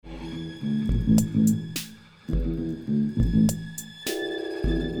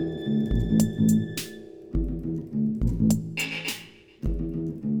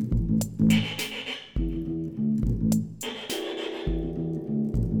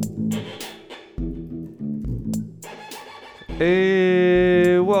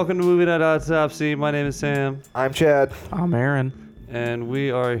Hey, welcome to Movie Night Autopsy. My name is Sam, I'm Chad. I'm Aaron. and we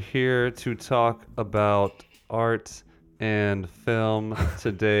are here to talk about art and film.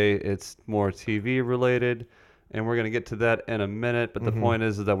 Today, it's more TV related, and we're going to get to that in a minute. But the point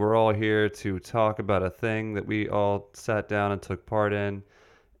is that we're all here to talk about a thing that we all sat down and took part in,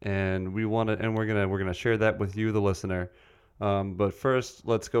 and we're gonna share that with you, the listener. But first,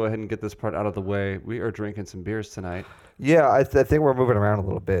 let's go ahead and get this part out of the way. We are drinking some beers tonight. Yeah, I think we're moving around a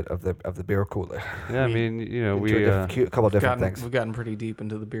little bit of the beer cooler. Yeah, I mean, you know, Into a couple of different things. We've gotten pretty deep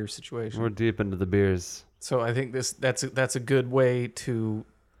into the beer situation. we're deep into the beers. So I think that's a good way to,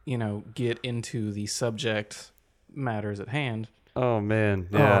 get into the subject matters at hand. Oh man,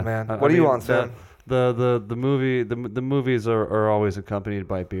 yeah. Oh man, what are you on, Sam? The movies are always accompanied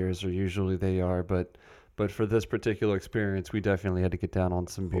by beers, or usually they are, but for this particular experience, we definitely had to get down on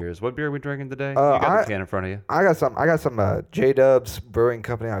some beers. What beer are we drinking today? You got the can in front of you. I got some J-Dubs Brewing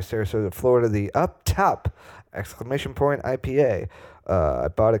Company out of Sarasota, Florida. The Up Top IPA. I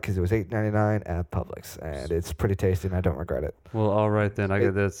bought it because it was $8.99 at Publix, and it's pretty tasty, and I don't regret it. Well, all right then. I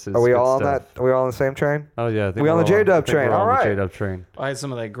get this. Are we all on that? Are we all on the same train? Oh yeah, I think We on the we're J-Dub I think train, we're all on the right. J-Dub train. I had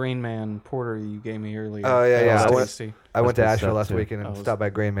some of that Green Man Porter you gave me earlier. Oh, yeah, That yeah. was I went- tasty. I went to good Asheville stuff, last too. weekend and Oh, stopped by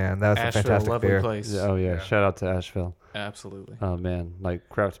Green Man. That was a Asheville, fantastic lovely beer. place. Yeah, oh yeah, shout out to Asheville. Absolutely. Oh man, like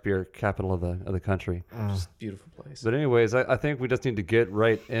craft beer capital of the country. Just beautiful place. But anyways, I think we just need to get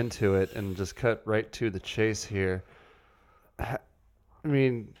right into it and just cut right to the chase here. I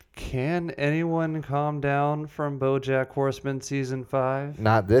mean, can anyone calm down from BoJack Horseman season 5?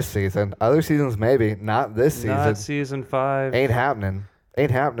 Not this season. Other seasons maybe. Not this season. Not season 5. Ain't happening.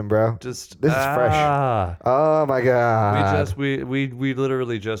 Ain't happening, bro. Just This is fresh. Oh my god. We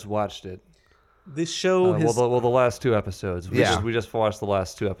literally just watched it. This show has the last 2 episodes. Yeah. We just watched the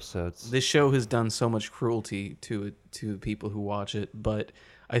last 2 episodes. this show has done so much cruelty to people who watch it, but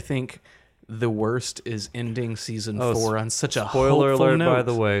I think the worst is ending season 4 on such a Spoiler hopeful alert, note. by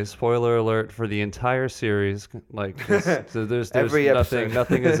the way. Spoiler alert for the entire series. Like, so there's Every episode.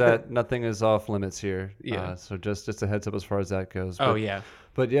 nothing is off limits here. Yeah. So just a heads up as far as that goes. Oh But- yeah.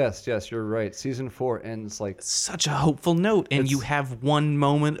 But yes, you're right. Season 4 ends like Such a hopeful note, and you It's- have one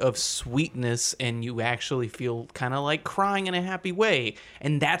moment of sweetness, and you actually feel kind of like crying in a happy way,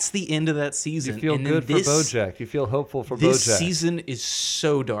 and that's the end of that season. you feel and then good for BoJack. You feel hopeful for This BoJack. season is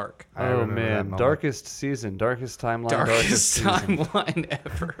so dark, I Oh remember that man, moment. darkest season, darkest timeline, darkest season. timeline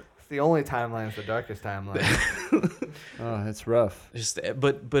ever. It's the only timeline. It's the darkest timeline. Oh, it's rough.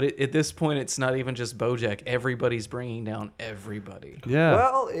 But at this point, it's not even just BoJack. Everybody's bringing down everybody. Yeah,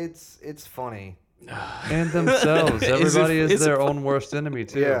 Well, it's funny. and themselves. Everybody is is it their fun- own worst enemy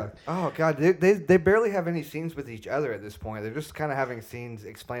too. Yeah. Oh god, they barely have any scenes with each other at this point. They're just kind of having scenes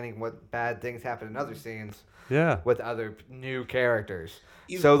explaining what bad things happen in other scenes Yeah. with other new characters.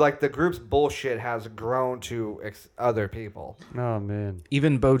 So like the group's bullshit has grown to other people. Oh man.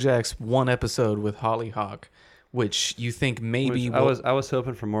 Even BoJack's one episode with Hollyhock, which you think maybe I was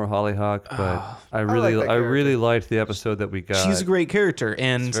hoping for more Hollyhock, but I really like that really character. liked the episode that we got. she's a great character,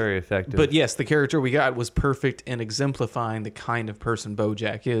 and It's very effective. But yes, the character we got was perfect in exemplifying the kind of person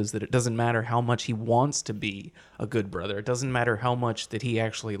BoJack is, that it doesn't matter how much he wants to be a good brother. It doesn't matter how much that he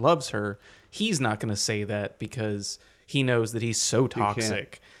actually loves her. He's not going to say that because he knows that he's so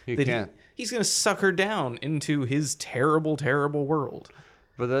toxic He that can't. he's going to suck her down into his terrible, terrible world.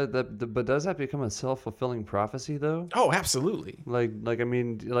 But but does that become a self-fulfilling prophecy though? Oh, absolutely. Like I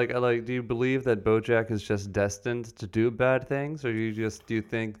mean, do you believe that BoJack is just destined to do bad things, or do you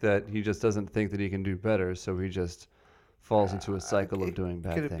think that he just doesn't think that he can do better, so he just falls into a cycle of doing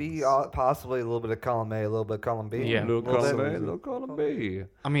bad Could things? it be possibly a little bit of column A, a little bit of column B? Yeah. No A little column bit. A, no column B.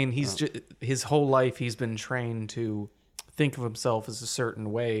 I mean, he's his whole life he's been trained to think of himself as a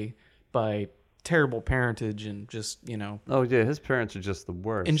certain way by terrible parentage and just, Oh yeah, his parents are just the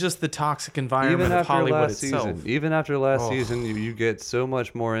worst. and just the toxic environment even of after Hollywood last itself. season, even after last Oh. season, you get so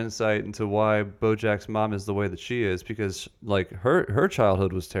much more insight into why BoJack's mom is the way that she is, because like her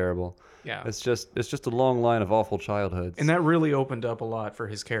childhood was terrible. Yeah. It's just a long line of awful childhoods. And that really opened up a lot for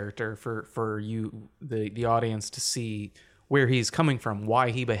his character, for you, the audience, to see where he's coming from,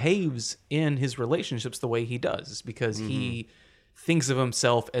 why he behaves in his relationships the way he does, because he thinks of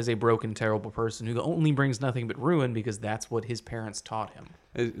himself as a broken, terrible person who only brings nothing but ruin because that's what his parents taught him.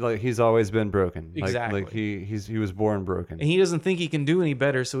 Like he's always been broken. Exactly. Like he was born broken. And he doesn't think he can do any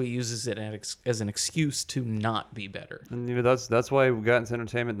better, so he uses it as an excuse to not be better. And that's why we got into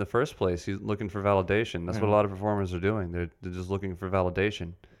entertainment in the first place. He's looking for validation. That's what a lot of performers are doing. They're just looking for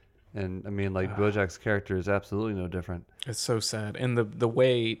validation. And I mean, like BoJack's character is absolutely no different. It's so sad, and the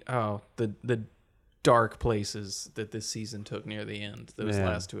way the dark places that this season took near the end. Those Man.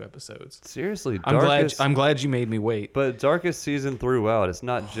 last 2 episodes. Seriously, I'm glad you made me wait. But darkest season throughout. It's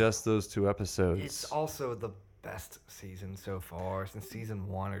not just those 2 episodes. It's also the best season so far since season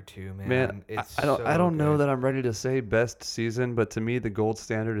 1 or 2, man. Man, It's I don't know good. that I'm ready to say best season, but to me the gold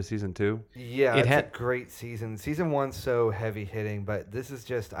standard is season 2. Yeah, It it's had- a great season. Season 1's so heavy hitting, but this is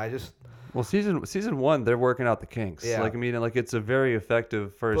just Well, season 1 they're working out the kinks. Yeah. Like I mean, like it's a very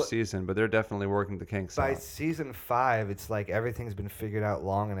effective first But- season, but they're definitely working the kinks by out. season 5, it's like everything's been figured out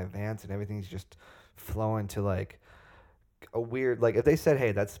long in advance, and everything's just flowing to like a weird, like if they said,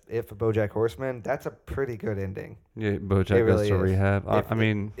 "Hey, that's it for BoJack Horseman," that's a pretty good ending. Yeah, BoJack It really goes to is. rehab. If I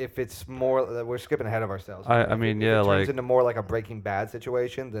mean, if it's more, we're skipping ahead of ourselves. I mean, if yeah, it turns like- into more like a Breaking Bad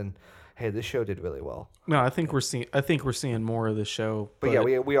situation, then hey, this show did really well. No, I think we're seeing more of the show. But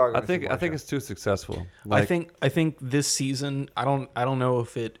yeah, we are. I Gonna see think more show. it's too successful. I think this season, I don't know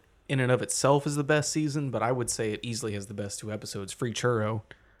if it in and of itself is the best season, but I would say it easily has the best 2 episodes. Free Churro.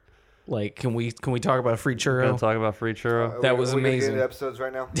 Like, can we talk about Free We're gonna Churro? talk about Free Churro. Are that we- was are we gonna get amazing. into episodes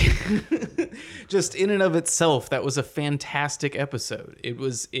right now. Just in and of itself, that was a fantastic episode. It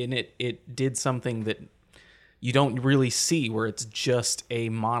was in it. It did something that you don't really see, where it's just a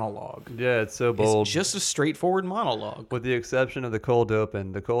monologue. Yeah, it's so bold. It's just a straightforward monologue. With the exception of the cold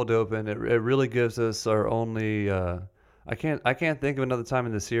open, it really gives us our only. I can't think of another time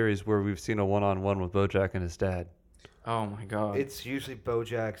in the series where we've seen a one-on-one with BoJack and his dad. Oh my god! It's usually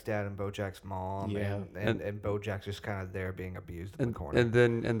BoJack's dad and BoJack's mom, Yeah. and BoJack's just kind of there being abused in the corner. And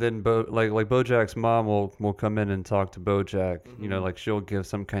then like BoJack's mom will come in and talk to BoJack. You know, like she'll give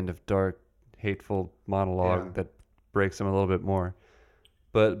some kind of dark, hateful monologue Yeah. that breaks him a little bit more.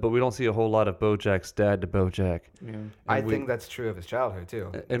 But we don't see a whole lot of BoJack's dad to BoJack. Yeah. I we- think that's true of his childhood too.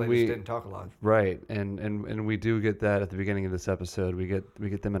 And they we- just didn't talk a lot. Right, and we do get that at the beginning of this episode. We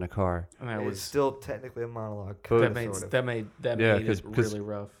get them in a car And that It's was still technically a monologue. But- that kinda, made sort of. that Yeah, made it 'cause- really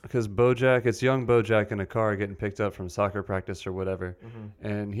rough. because it's young BoJack in a car getting picked up from soccer practice or whatever,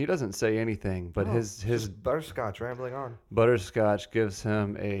 and he doesn't say anything, but Oh, his just butterscotch rambling on. butterscotch gives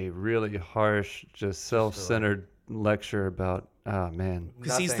him a really harsh, just self-centered lecture about man.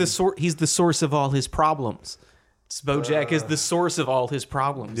 Because he's Nothing. he's the source of all his problems. BoJack is the source of all his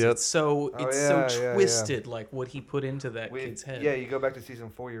problems. Yep. It's so Oh, it's yeah, so yeah. twisted, like what he put into that kid's head. Yeah, you go back to season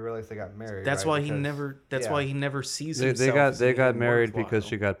 4, you realize they got married. That's right? why Because- yeah. he never sees They himself. got as they got anything married because worthwhile.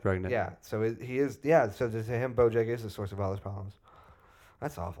 she got pregnant. Yeah, so he is. Yeah, so to him, BoJack is the source of all his problems.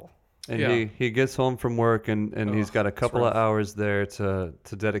 That's awful. And Yeah. he gets home from work and he's Ugh, got a it's couple of rough. hours there to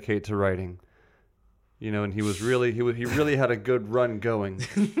dedicate to writing. You know, and he really had a good run going.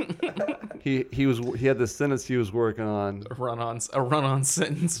 he had this sentence he was working on a run on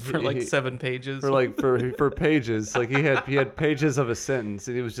sentence for like He- 7 pages. for pages. Like he had pages of a sentence,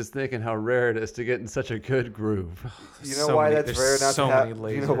 and he was just thinking how rare it is to get in such a good groove. You know why that's rare not so to have?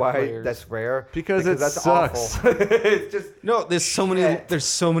 many You know why layers. that's rare? Because it that's sucks. awful. It's just No, there's so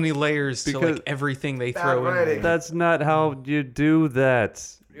many layers to Because- like everything they Bad throw in. writing. there. That's not how you do that.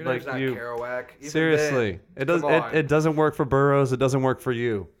 your name's like not you Kerouac. Even seriously, then, it does come on. it doesn't work for Burroughs. It doesn't work for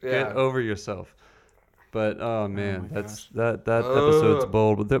you. Yeah. Get over yourself. But oh man, my that's that episode's Ugh.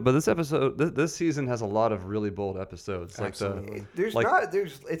 bold. But this episode, this season has a lot of really bold episodes. Like Absolutely. There's like- not.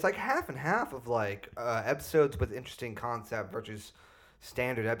 It's like half and half of like episodes with interesting concept versus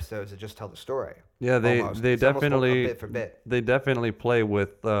standard episodes that just tell the story. yeah, Almost. they It's almost definitely bit for bit. they definitely play with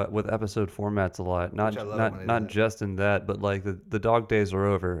episode formats a lot. Not Which I love when not they do not that. just in that, but like the dog days are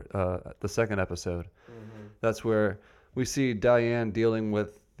over. The second episode, Mm-hmm. that's where we see Diane dealing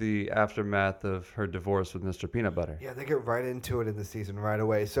with the aftermath of her divorce with Mr. Peanut Butter. Yeah, they get right into it in the season right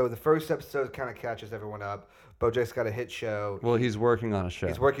away. So the first episode kind of catches everyone up. BoJack's got a hit show. Well, he's working on a show.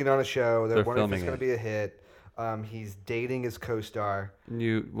 He's working on a show. They're They're wondering if it's filming going to it. be a hit. He's dating his co-star.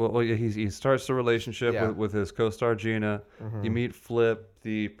 He starts the relationship Yeah. with his co-star Gina. You meet Flip,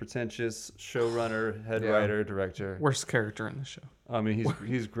 the pretentious showrunner, head Yeah. writer, director. Worst character in the show. I mean,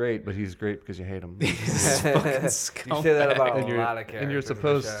 he's great, but he's great because you hate him. This fucking You say that about and a you're, lot of characters. and you're in the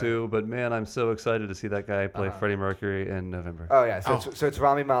supposed show. to, but man, I'm so excited to see that guy play Uh-huh. Freddie Mercury in November. Oh yeah, so Oh. it's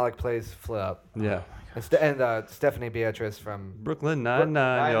Rami Malek plays Flip, Yeah, and Stephanie Beatrice from Brooklyn Nine-Nine,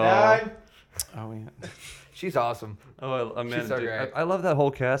 Nine y'all. Nine. Oh yeah. She's awesome. Oh, I mean, She's so dude, great. I love that whole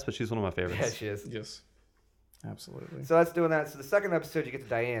cast, but she's one of my favorites. Yeah, she is. Yes. Absolutely. So that's doing that. So the second episode, you get to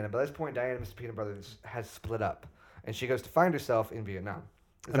Diane, and by this point, Diane and Mr. Peanut Butter has split up, and she goes to find herself in Vietnam.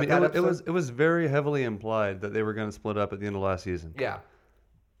 Is I mean, that it episode? was very heavily implied that they were going to split up at the end of last season. Yeah.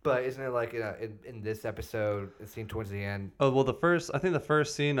 But isn't it like in this episode, it's seen towards the end? Oh well, I think the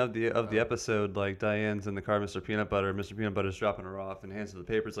first scene of the episode, like Diane's in the car, Mr. Peanut Butter. Mr. Peanut Butter's dropping her off and hands her the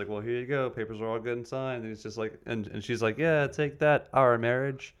papers. Like, well, here you go. Papers are all good and signed. And he's just like, and she's like, yeah, take that, our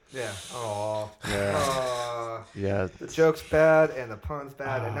marriage. Yeah. Aww. Yeah. Aww. Yeah. The joke's bad and the pun's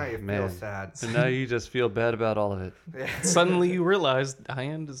bad, and now you feel man. sad. And now you just feel bad about all of it. Yeah. Suddenly you realize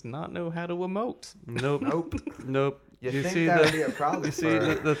Diane does not know how to emote. Nope. Nope. Nope. You You think see that would the be a problem? you see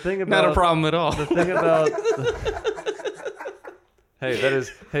for- the thing about Not a problem at all. the thing about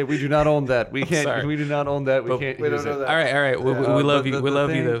hey, we do not own that. We can't. sorry. We do not own that. We But can't we use don't know it. that. All right. We But love you. the- We the love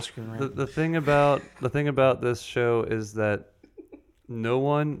you, thing- though, Screen Rant. The thing about this show is that no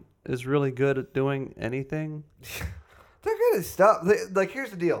one is really good at doing anything. They're good at stuff. Like,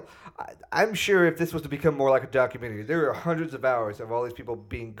 here's the deal. I'm sure if this was to become more like a documentary, there are hundreds of hours of all these people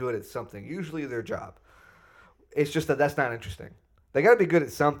being good at something, usually their job. It's just that that's not interesting. They got to be good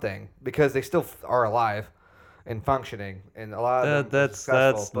at something because they still are alive and functioning, and a lot of them That's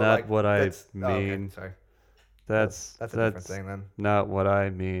successful, but, not like, what I that's- oh, okay, mean. sorry. That's That's a different thing then. not what I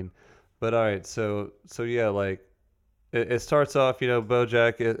mean. But all right, so yeah, like it starts off,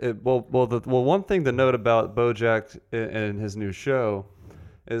 BoJack. One thing to note about BoJack and his new show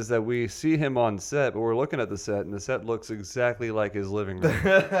is that we see him on set, but we're looking at the set, and the set looks exactly like his living room.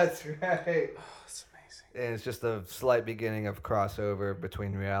 That's right. That's amazing. And it's just a slight beginning of crossover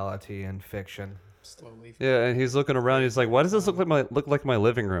between reality and fiction. Slowly. Yeah, and he's looking around. He's like, "Why does this look like my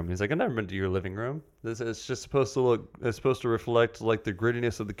living room?" He's like, "I never been to your living room. It's just supposed to look. It's supposed to reflect like the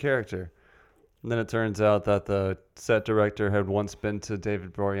grittiness of the character." And then it turns out that the set director had once been to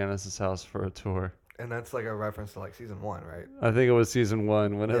David Boreanaz's house for a tour. And that's like a reference to like season 1, right? I think it was season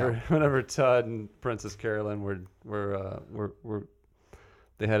 1. Whenever Todd and Princess Carolyn were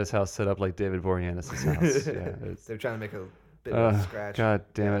they had his house set up like David Boreanaz's house. Yeah, They're trying to make a bit of a scratch. God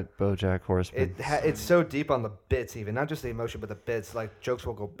damn it, BoJack Horseman. It's so deep on the bits, even not just the emotion, but the bits. Like jokes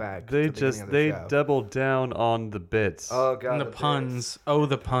will go back. They to the beginning of the they show. doubled down on the bits, Oh god, And the puns. bits. Oh,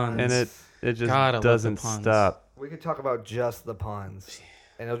 the puns. and it just God, I love the doesn't puns. stop. We could talk about just the puns,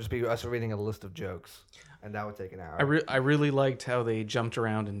 and it'll just be us reading a list of jokes, and that would take an hour. I really liked how they jumped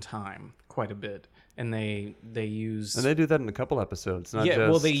around in time quite a bit, and they used And they do that in a couple episodes. Not Yeah, just,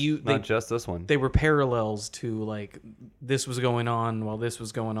 well, they just this one. they were parallels to like this was going on while this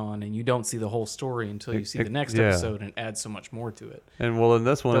was going on, and you don't see the whole story until you see the next yeah. episode, and it adds so much more to it. And well, in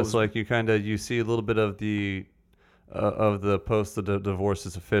this one, That it's was- like you see a little bit of the post the divorce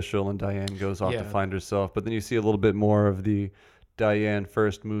is official, and Diane goes off to Yeah. find herself. But then you see a little bit more of the Diane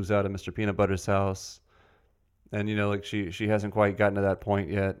first moves out of Mr. Peanut Butter's house, and like she hasn't quite gotten to that point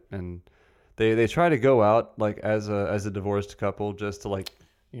yet, and they try to go out like as a divorced couple just to like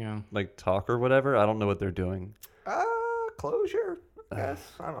talk or whatever. I don't know what they're doing. Closure. I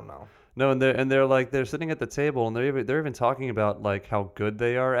guess I don't know. No, and they're sitting at the table, and they're even talking about like how good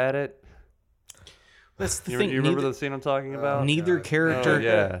they are at it. That's the You thing. remember the scene I'm talking about? Neither God. character, Oh,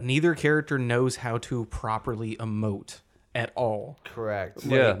 yeah. neither character knows how to properly emote at all. Correct.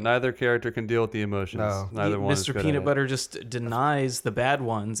 Yeah, neither character can deal with the emotions. No. Neither one is Mr. good at Peanut it. Butter just denies the bad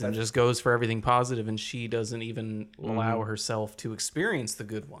ones and just goes for everything positive, and she doesn't even allow herself to experience the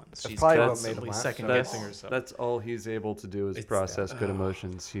good ones. She's probably what constantly made him laugh second so guessing much. herself. That's all he's able to do is It's- process good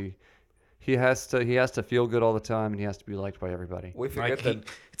emotions. He has to feel good all the time, and he has to be liked by everybody. We forget Like that.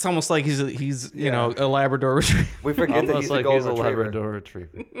 it's almost like he's Yeah. a Labrador Retriever. We forget that Almost he's a like golden he's a retriever. Labrador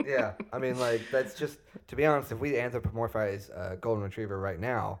Retriever. Yeah, I mean, like that's just to be honest. If we anthropomorphize golden retriever right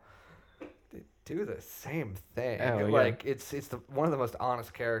now, they do the same thing. Oh, yeah. Like it's one of the most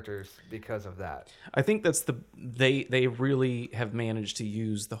honest characters because of that. I think that's they really have managed to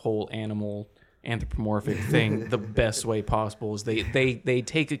use the whole animal anthropomorphic thing the best way possible. Is they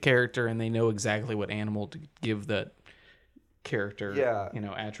take a character and they know exactly what animal to give that character Yeah.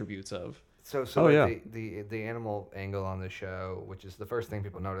 attributes of. So Oh, like yeah. the animal angle on the show, which is the first thing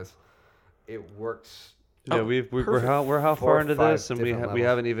people notice, it works. Yeah, Oh, we're perfect. how 4 far or into 5 this, and we different we levels.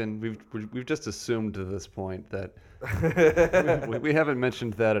 haven't even we've just assumed to this point that we haven't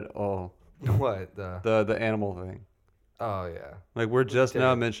mentioned that at all. What The animal thing. Oh yeah. Like we're just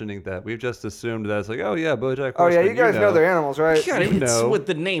now didn't. mentioning that. We've just assumed that it's like, oh yeah, BoJack Oh yeah, Horseman, you guys know they're animals, right? God, it's know. with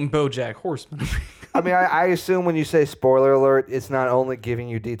the name BoJack Horseman. I mean, I assume when you say spoiler alert, it's not only giving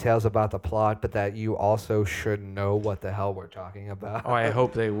you details about the plot, but that you also should know what the hell we're talking about. Oh, I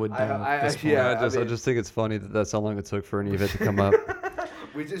hope they would. Do I- this point. yeah. I mean- just think it's funny that that's how long it took for any of it to come up.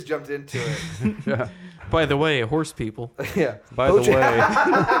 We just jumped into it. Yeah. By the way, horse people. Yeah. By the way,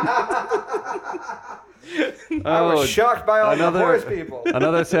 I was shocked by all the another- horse people.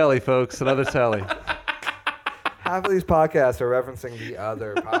 another tally, folks. Another tally. half of these podcasts are referencing the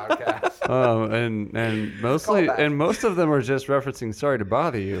other podcast. Oh, and mostly, Callback. and most of them are just referencing "Sorry to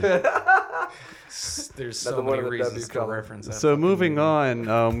Bother You." There's so Another one many of the reasons W to column. reference that. So fucking moving movie.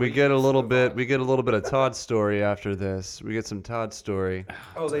 on, we get a little move on. bit. We get a little bit of Todd's story after this. We get some Todd's story.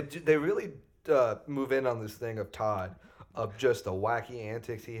 Oh, they really move in on this thing of Todd, of just the wacky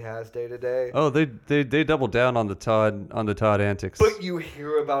antics he has day to day. Oh, they double down on the Todd antics. But you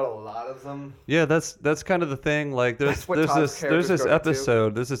hear about a lot of them. Yeah, that's kind of the thing. Like That's what Todd's there's this character's going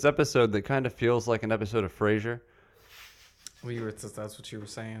episode. There's this episode that kind of feels like an episode of Frasier. Well, that's what you were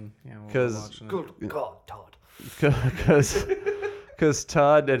saying. Yeah, while we're 'Cause- watching it. Good God, Todd. Because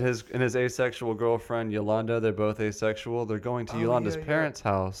Todd and his asexual girlfriend Yolanda, they're both asexual. They're going to Yolanda's yeah. parents'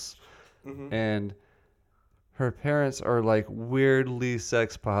 house, Mhm. and her parents are like weirdly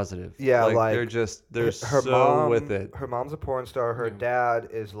sex positive. Yeah, like, they're her so mom with it. Her mom's a porn star. Her dad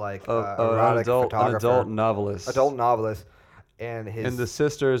is like An erotic adult photographer, novelist. adult novelist, and his And the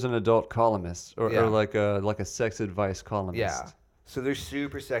sister is an adult columnist, or Yeah. like a sex advice columnist. yeah. So they're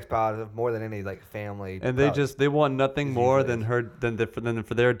super sex positive, more than any like family. And they want nothing Is more usually than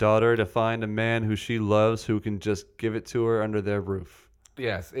for their daughter to find a man who she loves who can just give it to her under their roof.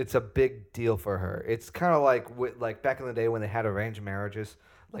 Yes, it's a big deal for her. It's kind of like back in the day when they had arranged marriages,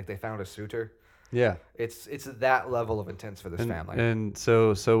 like they found a suitor. Yeah. It's that level of intense for this family. And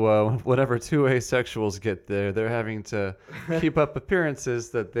so whenever two asexuals get there, they're having to keep up appearances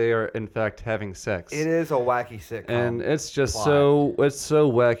that they are in fact having sex. It is a wacky sitcom. And it's just plot. so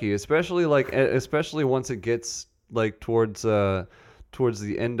wacky, especially once it gets like towards the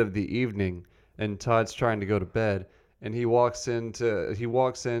end of the evening and Todd's trying to go to bed and he walks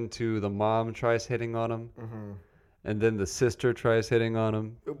into the mom tries hitting on him. Mm-hmm. And then the sister tries hitting on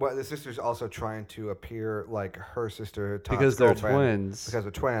him But the sister's also trying to appear like her sister, Todd's because they're girlfriend, twins. Because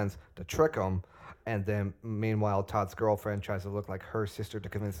they're twins, to trick them. And then, meanwhile, Todd's girlfriend tries to look like her sister to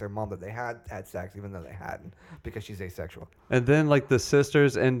convince their mom that they had sex, even though they hadn't, because she's asexual. And then like the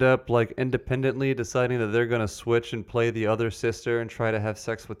sisters end up like independently deciding that they're gonna switch and play the other sister and try to have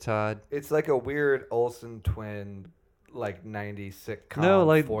sex with Todd. It's like a weird Olsen twin, like 90s sitcom. No,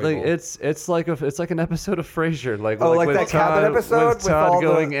 like foible. it's like an episode of Frasier. Like like with that cabin Todd, episode with Todd all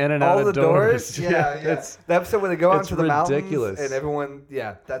going the, in and all out the of doors. Yeah. It's the episode where they go out it's to the mountains ridiculous. and everyone.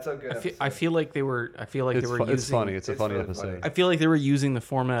 Yeah, that's a good. I feel like they were. I feel like they were using. it's funny. It's a it's funny really episode. funny. I feel like they were using the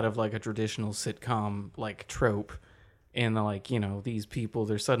format of like a traditional sitcom like trope, and like these people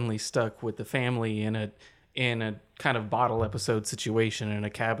they're suddenly stuck with the family in a kind of bottle episode situation in a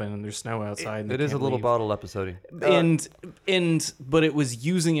cabin and there's snow outside. And It they is a can't little leave. bottle episode. But it was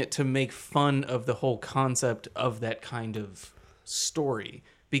using it to make fun of the whole concept of that kind of story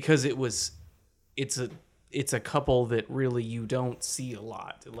because it's a couple that really you don't see a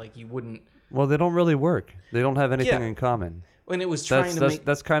lot. Like you wouldn't. Well, they don't really work. They don't have anything Yeah. in common. When it was trying to make.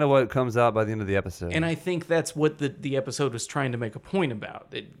 That's kind of what comes out by the end of the episode. And I think that's what the episode was trying to make a point about.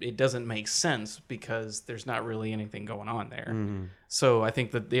 It doesn't make sense because there's not really anything going on there. Mm-hmm. So I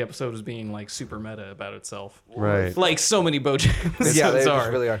think that the episode was being like super meta about itself. Right. Like so many BoJack episodes Yeah, they are. just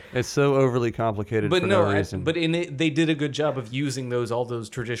really are. It's so overly complicated But for no, no reason. but in it, they did a good job of using all those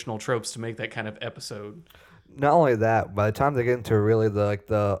traditional tropes to make that kind of episode. Not only that, by the time they get into really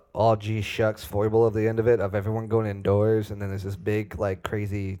the all gee shucks foible of the end of it, of everyone going indoors, and then there's this big like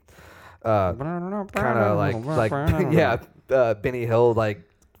crazy, kind of like Benny Hill like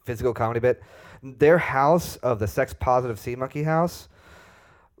physical comedy bit. Their house of the sex positive sea monkey house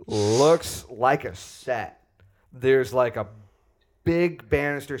looks like a set. There's like a big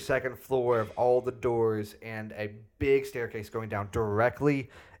banister second floor of all the doors and a big staircase going down directly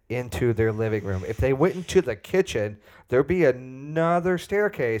into their living room. If they went into the kitchen, there'd be another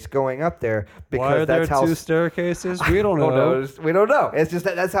staircase going up there because Why are there that's how two staircases? We don't Who know. knows? We don't know. It's just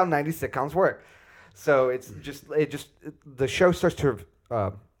that's how 90s sitcoms work. So it's just the show starts to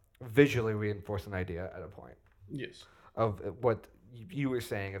visually reinforce an idea at a point Yes. of what you were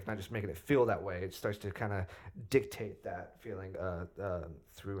saying, of not just making it feel that way. It starts to kind of dictate that feeling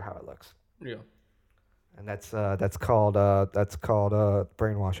through how it looks. Yeah. And that's called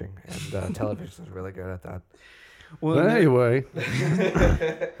brainwashing, and television is really good at that. Well, But anyway,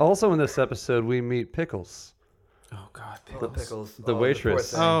 also in this episode, we meet Pickles, oh God, The Pickles. pickles, the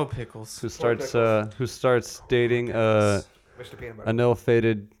waitress. Oh, Pickles. who Pickles. starts dating Mr. Peanut Butter. an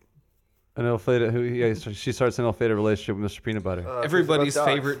ill-fated she starts an ill-fated relationship with Mr. Peanut Butter. Everybody's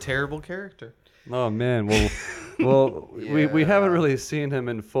Dogs. favorite terrible character. Oh man, we haven't really seen him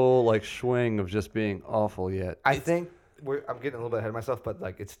in full like swing of just being awful yet. I think I'm getting a little bit ahead of myself, but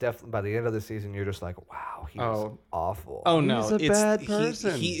like it's definitely by the end of the season, you're just like, wow, he's awful. Oh no, He's a bad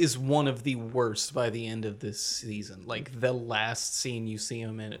person. He is one of the worst by the end of this season. Like the last scene you see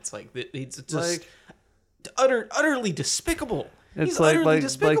him in, it's like it's just Like- utterly despicable. It's He's like utterly like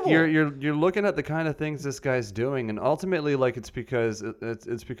despicable. you're looking at the kind of things this guy's doing, and ultimately like it's because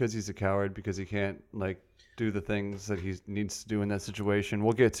he's a coward because he can't like do the things that he needs to do in that situation.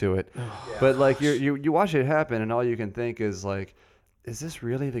 We'll get to it, but like you watch it happen, and all you can think is like, is this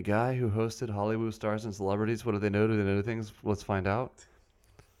really the guy who hosted Hollywood Stars and Celebrities? What do they know? Do they know things? Let's find out.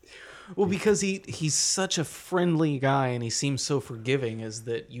 Well, because he's such a friendly guy and he seems so forgiving, is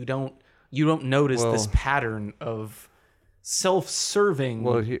that you don't notice this pattern of self-serving.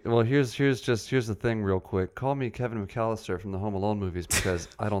 Here's the thing, real quick. Call me Kevin McAllister from the Home Alone movies because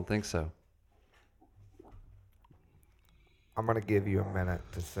I don't think so. I'm gonna give you a minute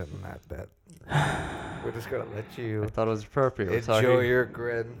to sit in that bed. We're just gonna let you I thought it was appropriate. enjoy your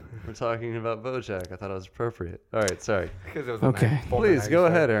grin. We're talking about BoJack. I thought it was appropriate. All right, sorry. Because it was Okay. Please go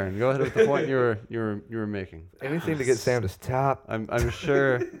ahead, Aaron. Go ahead with the point you were making. Anything to get Sam to stop. I'm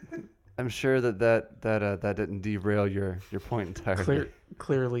sure that didn't derail your point entirely.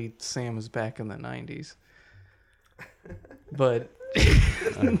 Clearly, Sam is back in the 90s. But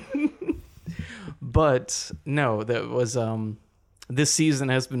but no, that was this season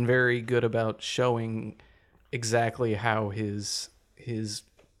has been very good about showing exactly how his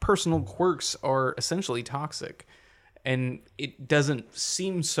personal quirks are essentially toxic. And it doesn't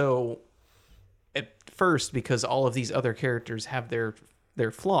seem so at first because all of these other characters have their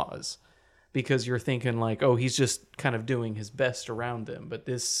flaws. Because you're thinking like, oh, he's just kind of doing his best around them. But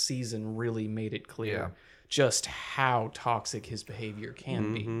this season really made it clear just how toxic his behavior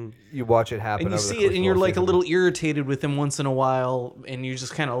can be. You watch it happen. And you over the see course it of and the you're whole like a season. little irritated with him once in a while. And you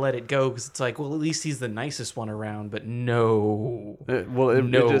just kind of let it go because it's like, well, at least he's the nicest one around. But no.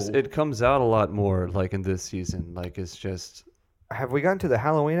 It comes out a lot more like in this season. Like it's just. Have we gotten to the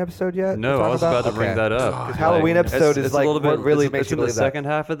Halloween episode yet? No, to I talk was about to bring Okay. that up. Because Halloween episode is it's like a little what bit, really it's, makes it's you in the believe that. second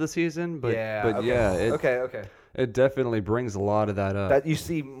half of the season, but Okay. it definitely brings a lot of that up. That you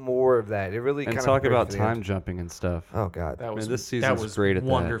see more of that. It really and kind of talk brings about to the time end. jumping and stuff. Oh God. That was this that season's was great at that.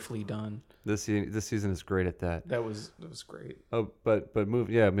 wonderfully done. This season is great at that. That was great. Oh, but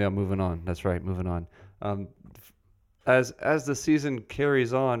moving on. That's right, moving on. As the season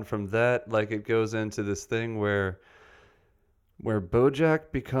carries on from that, like it goes into this thing where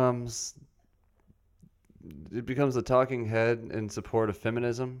BoJack becomes a talking head in support of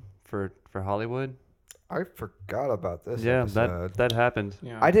feminism for Hollywood. I forgot about this. Yeah, episode. that happened.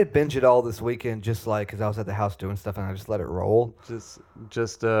 Yeah. I did binge it all this weekend, just like because I was at the house doing stuff and I just let it roll. Just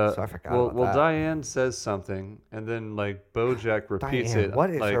So I forgot about that. Diane says something and then like BoJack repeats Diane, it. what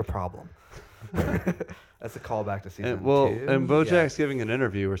is like, her problem? That's a callback to season and, 2. and BoJack's giving an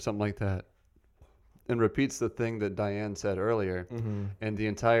interview or something like that, and repeats the thing that Diane said earlier, and the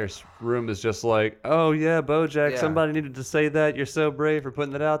entire room is just like, "Oh yeah, BoJack, Yeah. somebody needed to say that. You're so brave for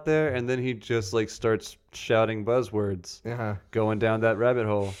putting that out there." And then he just like starts shouting buzzwords, Uh-huh. going down that rabbit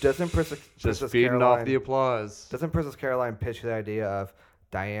hole, Doesn't just Princess feeding Caroline, off the applause. Doesn't Princess Caroline pitch the idea of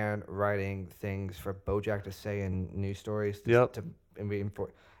Diane writing things for BoJack to say in news stories? Yep. To be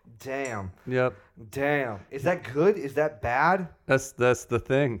important. Damn. Yep, Is that good? Is that bad? that's the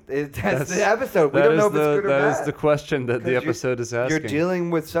thing. That's the episode. We That don't know is if it's good or that bad. is the question that the 'Cause episode is asking. You're dealing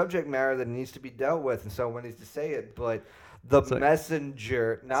with subject matter that needs to be dealt with, and someone needs to say it. But the It's like-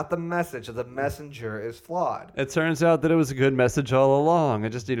 messenger, not the message, the messenger is flawed. It turns out that it was a good message all along. It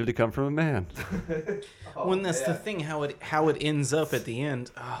just needed to come from a man. When that's the thing, how it ends up at the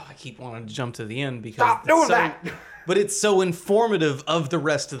end. Oh, I keep wanting to jump to the end because Stop it's doing so, that! But it's so informative of the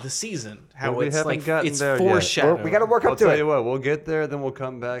rest of the season. How Well, we it's haven't like gotten it's there yet. foreshadowed. We got to work I'll up to tell it. you what, we'll get there, then we'll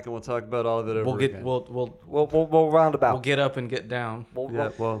come back and we'll talk about all of it over We'll get again. We'll round about. we'll get up and get down. We're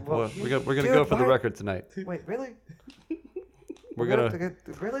we're gonna go for the record tonight. Wait, really? We're gonna gonna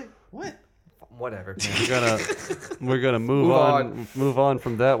really? What? Whatever. we're gonna move on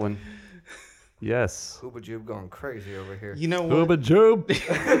from that one. Yes. Hooba Jube going crazy over here. You know what? Booba Joob.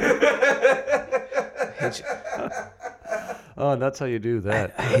 Hate you. Oh, that's how you do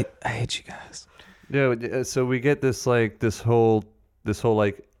that. I hate you guys. Yeah. So we get this like this whole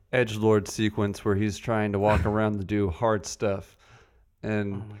like edgelord sequence where he's trying to walk around to do hard stuff,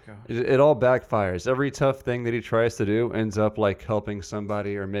 and Oh my God. it all backfires. Every tough thing that he tries to do ends up like helping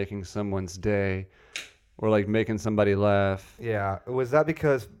somebody or making someone's day, or like making somebody laugh. Yeah. Was that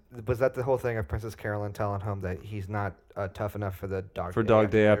the whole thing of Princess Caroline telling him that he's not tough enough for the Dog For Dog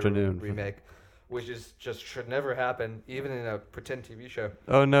Day Afternoon. remake? which is just should never happen, even in a pretend TV show.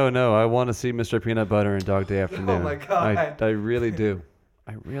 Oh no! I want to see Mr. Peanut Butter and Dog Day Afternoon. my God. I really do.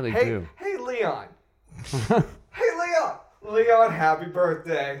 I really do. Hey, Leon. Hey, Leon. Leon, happy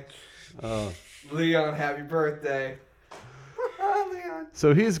birthday. Oh. Leon, happy birthday. Leon.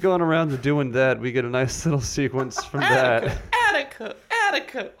 So he's going around and doing that. We get a nice little sequence from that. Attica.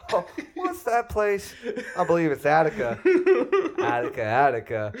 Oh, what's that place? I believe it's Attica.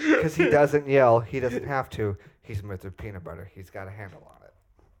 Attica. Because he doesn't yell. He doesn't have to. He's Mr. Peanut Butter. He's got a handle on it.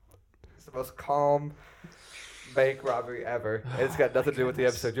 It's the most calm bank robbery ever. And it's got nothing to do with the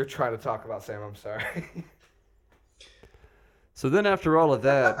episode you're trying to talk about, Sam. I'm sorry. So then after all of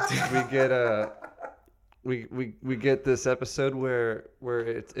that, we get we get this episode where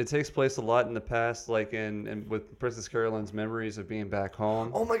it takes place a lot in the past, like in with Princess Caroline's memories of being back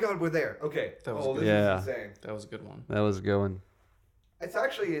home. Oh my God, we're there. Okay. That was this good. Yeah. is insane. That was a good one. That was going. It's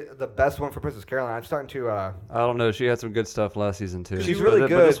actually the best one for Princess Caroline. I'm starting to. I don't know. She had some good stuff last season too. She's But really th-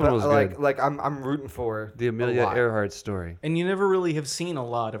 good. But this one was like, good. like I'm rooting for her. The a Amelia lot. Earhart story. And you never really have seen a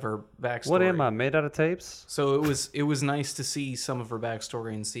lot of her backstory. What am I, made out of tapes? So it was nice to see some of her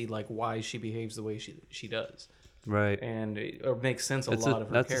backstory and see like why she behaves the way she does, Right. and it makes sense a It's lot of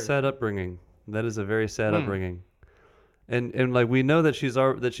her that's a character. sad upbringing. That is a very sad upbringing. And like we know that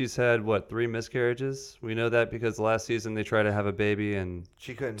she's had what 3 miscarriages. We know that because last season they tried to have a baby and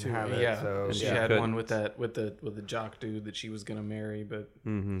She couldn't have it. Yeah, So and she yeah. had Couldn't. one with the jock dude that she was gonna marry, but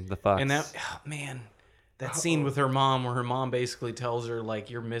the fox. and that that scene with her mom where her mom basically tells her like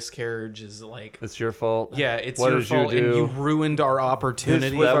your miscarriage is like it's your fault. yeah it's What your did fault you and do? you ruined our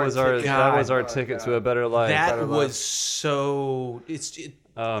opportunity. was that our was our ticket. that was our God. ticket to a better life. That was so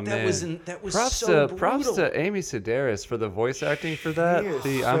Oh, that man. was props so to props brutal. to Amy Sedaris for the voice acting for that. is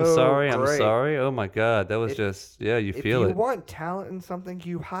The I'm so sorry, I'm great. sorry. Oh my God, that was just you if feel you it. want talent in something,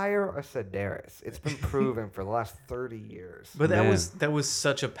 you hire a Sedaris. It's been proven for the last 30 years. But Man. that was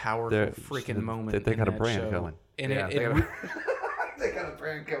such a powerful They're- freaking moment. they got in a that brand show. going. And Yeah, it, they it, got a- they got a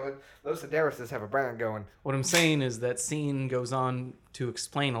brand going. Those Sedarises have a brand going. what I'm saying is that scene goes on to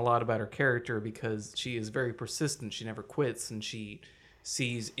explain a lot about her character because she is very persistent. She never quits, and she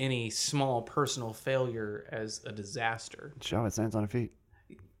sees any small personal failure as a disaster. She always stands on her feet.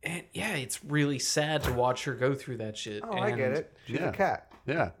 And yeah, it's really sad to watch her go through that shit. Oh, I get And it. She's Yeah. a cat.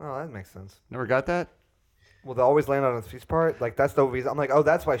 Yeah, Oh, that makes sense. never got that. Well, they always land on her feet part. Like that's the reason. I'm like, oh,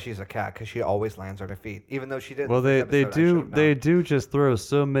 that's why she's a cat, because she always lands on her feet, even though she didn't. Well, this they episode, I should've known. do just throw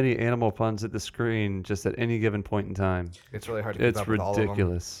so many animal puns at the screen just at any given point in time. It's really hard to keep It's up with all of them.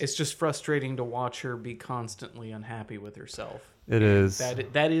 ridiculous. It's just frustrating to watch her be constantly unhappy with herself. It is.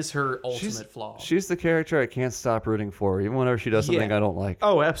 That is her ultimate flaw. She's the character I can't stop rooting for, even whenever she does something Yeah. I don't like.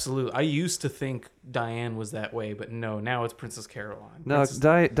 Oh, absolutely. I used to think Diane was that way, but no, now it's Princess Caroline. No,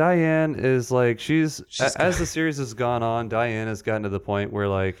 Princess- Diane is like She's as the series has gone on. Diane has gotten to the point where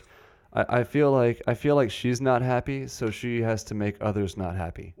like I feel like she's not happy, so she has to make others not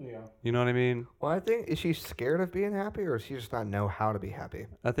happy. yeah. You know what I mean? Well, I think is she scared of being happy, or does she just not know how to be happy?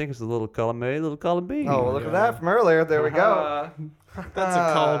 I think it's a little column A, little column B. Oh, well, look Yeah. at that from earlier. There we go. That's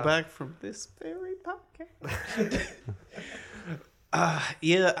a callback from this very podcast.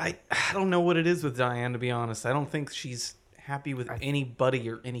 Yeah, I don't know what it is with Diane, to be honest. I don't think she's happy with anybody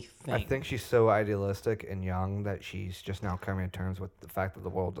or anything. I think she's so idealistic and young that she's just now coming to terms with the fact that the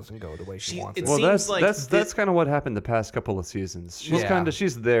world doesn't go the way she wants it. Well, seems like that's kind of what happened the past couple of seasons. She's Yeah.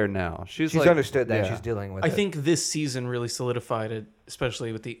 she's there now. She's like, understood that. yeah. She's dealing with I it. think this season really solidified it,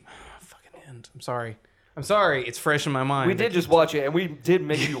 especially with the fucking end. I'm sorry. It's fresh in my mind. we did just watch it, and we did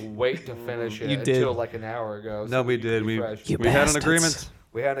make you wait to finish it You did. until like an hour ago. No, so we you did. could be We fresh. You we had an bastards. agreement.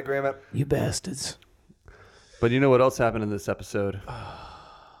 We had an agreement. You bastards. But you know what else happened in this episode?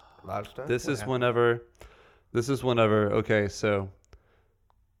 A lot of stuff. This is whenever. Okay, so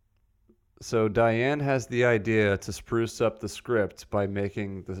Diane has the idea to spruce up the script by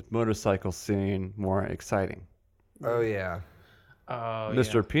making the motorcycle scene more exciting. Oh yeah.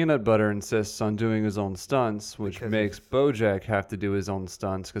 Mr. Peanut Butter insists on doing his own stunts, which Because makes BoJack have to do his own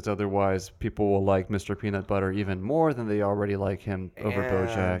stunts, because otherwise people will like Mr. Peanut Butter even more than they already like him over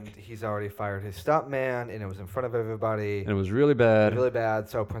BoJack. And he's already fired his stuntman, and it was in front of everybody. And it was really bad Really bad.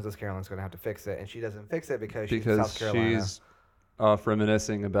 So Princess Caroline's gonna have to fix it, and she doesn't fix it because she's in South Carolina. she's off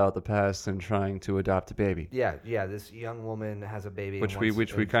reminiscing about the past and trying to adopt a baby. Yeah. This young woman has a baby. Which and we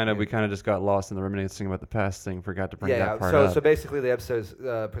wants- kind of and- just got lost in the reminiscing about the past thing. Forgot to bring that part so up. so basically the episode's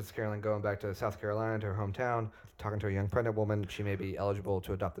Princess Caroline going back to South Carolina, to her hometown, talking to a young pregnant woman. She may be eligible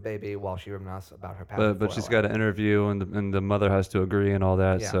to adopt the baby while she reminisces about her past. but before she's LA. got an interview and the mother has to agree and all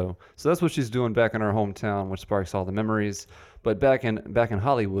that. Yeah. So that's what she's doing back in her hometown, which sparks all the memories. But back in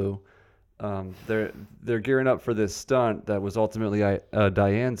Hollywood, they're gearing up for this stunt that was ultimately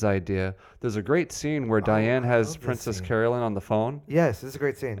Diane's idea. There's a great scene where Diane has Princess Carolyn on the phone. Yes, this is a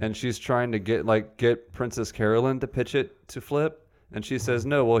great scene. And she's trying to get Princess Carolyn to pitch it to Flip, and she says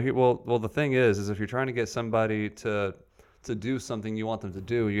no. Well, the thing is if you're trying to get somebody to do something you want them to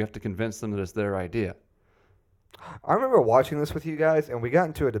do, you have to convince them that it's their idea. I remember watching this with you guys, and we got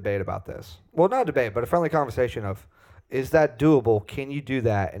into a debate about this. Well, not a debate, but a friendly conversation of, is that doable? Can you do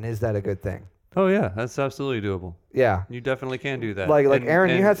that? And is that a good thing? Oh, yeah, that's absolutely doable. Yeah. You definitely can do that. Like Aaron,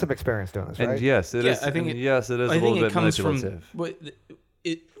 you had some experience doing this, right? And yes, it is. I think yes, it is a little bit manipulative.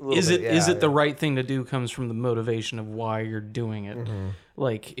 Is it the right thing to do comes from the motivation of why you're doing it. Mm-hmm.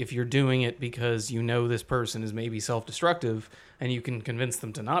 Like, if you're doing it because you know this person is maybe self-destructive and you can convince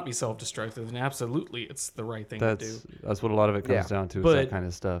them to not be self-destructive, then absolutely it's the right thing to do. That's what a lot of it comes down to, is But that kind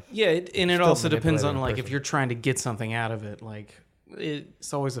of stuff. Yeah, it also depends on, like, person. if you're trying to get something out of it, like,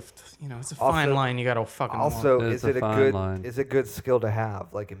 it's always it's a fine line you gotta fucking walk. Also, It's is it a a fine good line. is a good skill to have,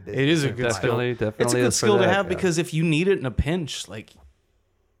 like in business? It is a good skill. Definitely It's a good is for skill to that, have yeah. because if you need it in a pinch, like,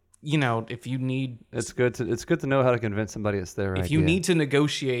 if you need It's good to know how to convince somebody it's their idea. if you need to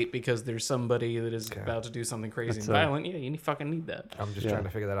negotiate because there's somebody that is about to do something crazy and violent, you fucking need that. I'm just trying to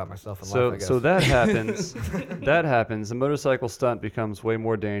figure that out myself in So life, I guess. so that happens. That happens. The motorcycle stunt becomes way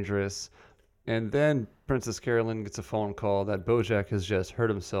more dangerous, and then Princess Carolyn gets a phone call that Bojack has just hurt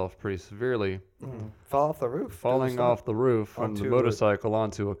himself pretty severely, fall off the roof. falling off the roof from the Onto motorcycle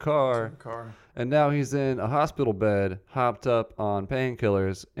onto a car. And now he's in a hospital bed, hopped up on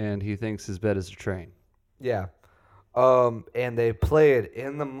painkillers, and he thinks his bed is a train. Yeah. And they play it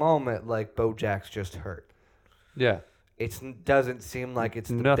in the moment like Bojack's just hurt. Yeah. It doesn't seem like it's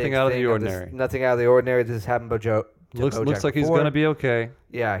the Nothing big out of thing the this- ordinary. nothing out of the ordinary. This has happened to Looks Bojack like he's before. going to be okay.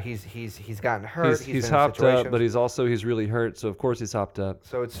 Yeah, he's gotten hurt. He's been in hopped up, situations. but he's really hurt, so of course he's hopped up.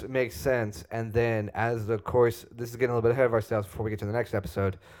 So it makes sense. And then of course, this is getting a little bit ahead of ourselves before we get to the next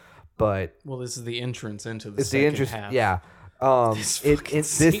episode, but Well, this is the entrance into the it's second the interest. half. Yeah. This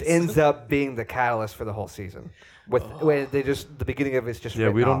season. ends up being the catalyst for the whole season. When the beginning of it's just Yeah,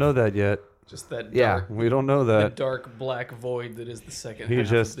 written we don't off. know that yet. Just that Yeah. dark, We don't know the that. dark black void that is the second He half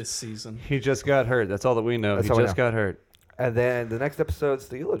just- of this season. He just got hurt. That's all that we know. That's He all we just know. got hurt. And then the next episode's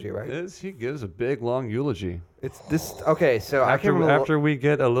the eulogy, right? He gives a big long eulogy. It's this. Okay, so I can't remember. After we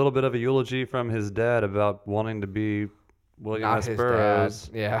get a little bit of a eulogy from his dad about wanting to be William not S. his Burroughs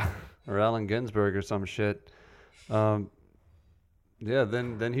dad. Yeah. or Allen Ginsberg or some shit. Yeah,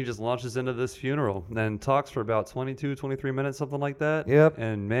 then he just launches into this funeral and talks for about 22, 23 minutes, something like that. Yep.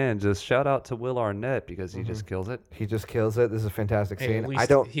 And man, just shout out to Will Arnett because he just kills it. He just kills it. This is a fantastic Hey, scene. at least I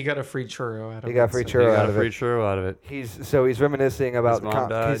don't. he got a free churro out of it. He got free He churro got out a of free it. churro out of it. He's reminiscing about His mom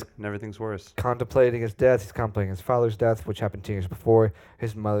died he's and everything's worse. contemplating his death. He's contemplating his father's death, which happened 2 years before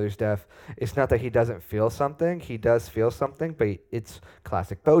his mother's death. It's not that he doesn't feel something. He does feel something, but it's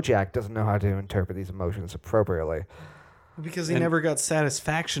classic Bojack doesn't know how to interpret these emotions appropriately. Because he never got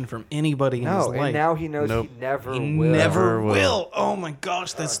satisfaction from anybody in his No, life. and now he knows Nope. he never he will. never will. will. Oh my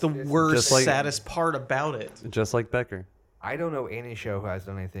gosh, that's the worst, Just like- saddest part about it. Just like Becker. I don't know any show who has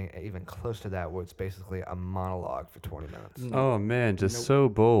done anything even close to that where it's basically a monologue for 20 minutes. Oh man, just so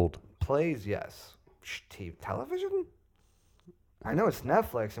bold. Plays, yes. TV, television? I know it's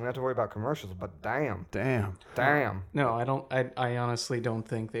Netflix and we have to worry about commercials, but damn. Damn. No, I don't. I honestly don't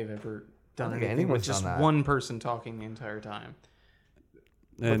think they've ever done think anything with anyone's just done that. one person talking the entire time.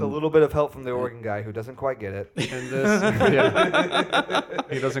 With a And, little bit of help from the Oregon guy who doesn't quite get it. and this, yeah.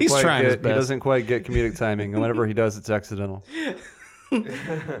 He doesn't He's quite trying his get. He best. doesn't quite get comedic timing, and whenever he does, it's accidental.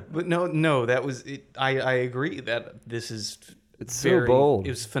 But no, that was it. I agree that this is. It's so bold. It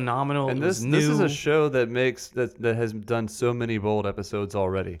was phenomenal. And it this was new. this is a show that that has done so many bold episodes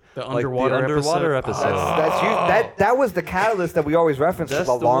already. The Like underwater underwater episode. episode. That's you. That was the catalyst that we always referenced That's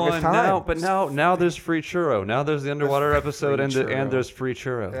for the longest one time. now. But now there's free churro. Now there's the underwater episode and churro. there's free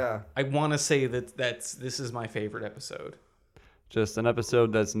churro. Yeah. I want to say that this is my favorite episode. Just an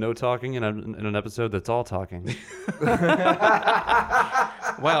episode that's no talking and an episode that's all talking.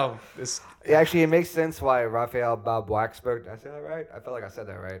 Wow, this Actually, it makes sense why Raphael Bob Waxberg. Did I say that right? I felt like I said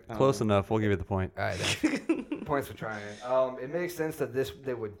that right. Close enough. We'll give you the point. All right, thanks. Points for trying it. It makes sense that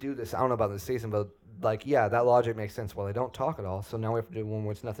they would do this. I don't know about this season, but like, yeah, that logic makes sense. Well, they don't talk at all, so now we have to do one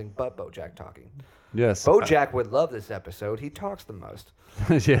where it's nothing but Bojack talking. Yes. Bojack would love this episode. He talks the most.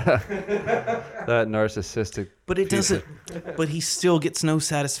 Yeah. That narcissistic. But it piece doesn't. But he still gets no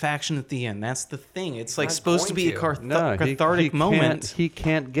satisfaction at the end. That's the thing. It's like not supposed to be a going No, cathartic moment. He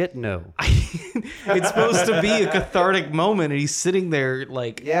can't get no. It's supposed to be a cathartic moment, and he's sitting there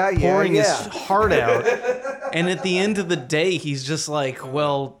like Yeah, pouring his yeah. heart out. And at the end of the day, he's just like,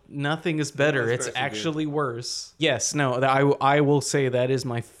 well, nothing is better. this It's person actually worse. Yes, no, I will say that is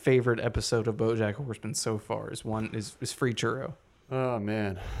my favorite episode of BoJack Horseman so far. Is Free Churro. Oh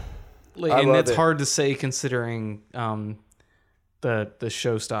man. And love it's it. hard to say considering the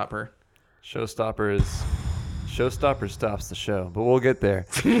showstopper. Showstopper stops the show, but we'll get there.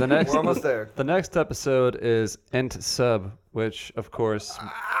 The next We're almost there. The next episode is Ent Sub, which of course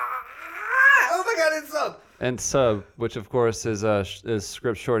Oh my God, it's up. Ent Sub, which of course is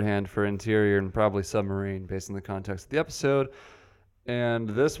script shorthand for interior and probably submarine based on the context of the episode. And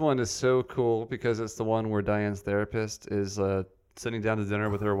this one is so cool because it's the one where Diane's therapist is sitting down to dinner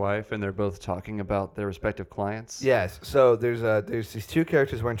with her wife, and they're both talking about their respective clients. Yes. So there's these two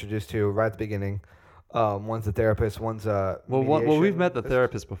characters we're introduced to right at the beginning. One's the therapist. One's Well, we've met the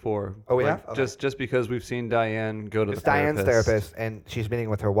therapist before. Oh, we Like, have? Okay. Just because we've seen Diane go to It's the Diane's therapist, and she's meeting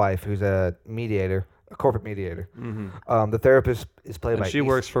with her wife, who's a mediator, a corporate mediator. The therapist is played And by. she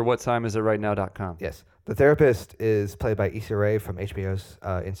works for whattimeisightnightnow.com. Yes, the therapist is played by Issa Rae from HBO's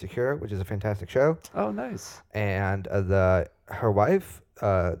Insecure, which is a fantastic show. Oh, nice. And her wife,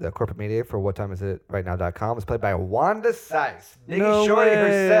 the corporate mediator for whattimeisightnightnow.com, is played by Wanda Sykes, Biggie Shorty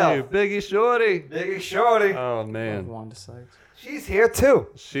herself. Biggie Shorty. Biggie Shorty. Oh man, Wanda Sykes. She's here too.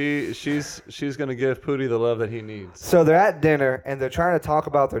 she's gonna give Pootie the love that he needs. So they're at dinner and they're trying to talk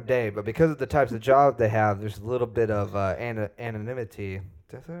about their day, but because of the types of job they have, there's a little bit of anonymity.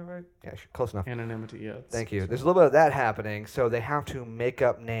 Did I say that right? Yeah, close enough. Anonymity, yeah. Thank you. There's a little bit of that happening, so they have to make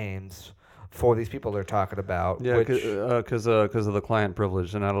up names for these people they're talking about. Yeah, which, because of the client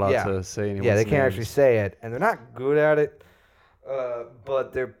privilege, they're not allowed Yeah. to say anyone's yeah, they can't actually names. say it, and they're not good at it.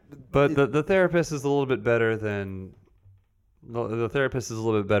 But they're. But the therapist is a little bit better than. The therapist is a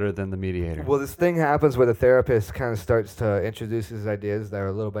little bit better than the mediator. Well, this thing happens where the therapist kind of starts to introduce his ideas that are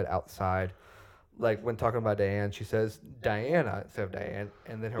a little bit outside. Like when talking about Diane, she says Diana instead of Diane,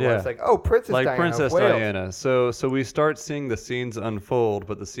 and then her Yeah. wife's like, "Oh, Princess like Diana Princess of Wales." Diana. So we start seeing the scenes unfold,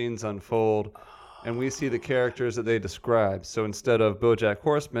 but the scenes unfold, and we see the characters that they describe. So instead of BoJack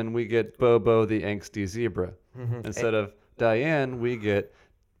Horseman, we get Bobo the angsty zebra. Mm-hmm. Instead of Diane, we get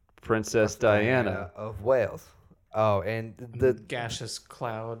Princess Diana. of Wales. Oh, and the Gaseous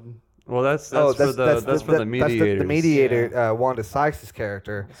cloud. Well, that's oh, for the mediators. the mediator, Wanda Sykes'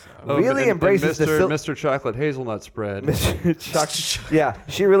 character, Oh, really and embraces the Mr. Chocolate Hazelnut Spread. Mr. Chuck. Yeah,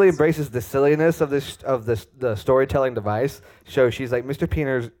 she really embraces the silliness of the storytelling device. So she's like, Mr.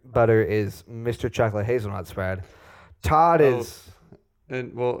 Peanut Butter is Mr. Chocolate Hazelnut Spread. Todd Oh, is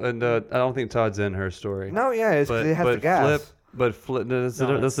And I don't think Todd's in her story. no, yeah, it's 'cause it has the gas. Flip,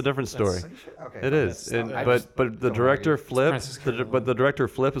 that's a different story. Okay, It is, that's- I but the don't director like it. Flip, Princess Caroline. the director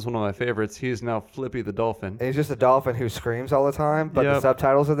Flip is one of my favorites. He's now Flippy the Dolphin. And he's just a dolphin who screams all the time, but the Yep.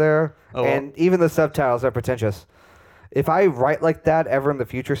 subtitles are there, Oh, and even the subtitles are pretentious. If I write like that ever in the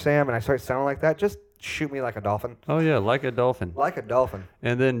future, Sam, and I start sounding like that, just shoot me like a dolphin. Oh yeah, like a dolphin. Like a dolphin.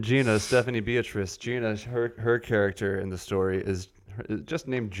 And then Gina, Stephanie Beatrice. Gina, her character in the story is just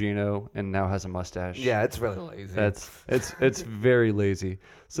named Gino and now has a mustache. Yeah, it's really lazy. It's very lazy.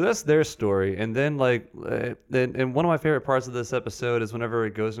 So that's their story. And then and one of my favorite parts of this episode is whenever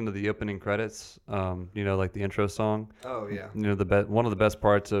it goes into the opening credits. Like the intro song. Oh yeah. One of the best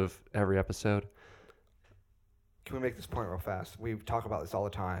parts of every episode. Can we make this point real fast? We talk about this all the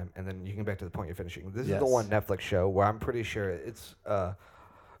time, and then you can get back to the point you're finishing. This is Yes. the one Netflix show where I'm pretty sure it's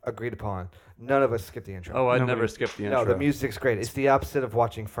agreed upon. None of us skip the intro. Oh, I'd Nobody- never skip the intro. No, the music's great. It's the opposite of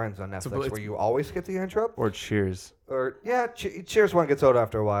watching Friends on a- Netflix, where you always skip the intro. Or Cheers. Or yeah, Cheers one gets old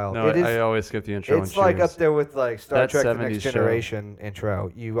after a while. No, I always skip the intro. It's on like Cheers. up there with like Star That Trek: The 70s Next show. Generation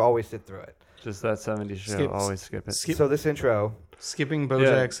intro. You always sit through it. Just that 70s show. Skip- Always skip it. skip- So this intro, Skipping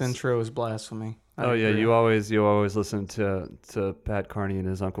BoJack's intro is blasphemy. I Oh yeah, agree. you always listen to Pat Carney and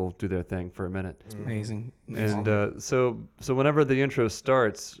his uncle do their thing for a minute. It's amazing. And so whenever the intro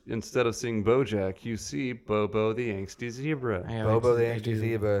starts, instead of seeing BoJack, you see Bobo the angsty zebra, Yeah, Bobo the they Angsty do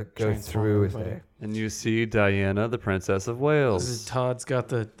Zebra goes transform through his everybody. day. and you see Diana, the Princess of This is Wales. Todd's got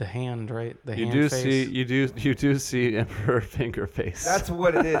the hand, right? The You hand do face. see you do see Emperor Fingerface. That's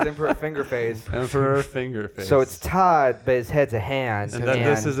what it is, Emperor Fingerface. Emperor Fingerface. So it's Todd, but his head's a hand. and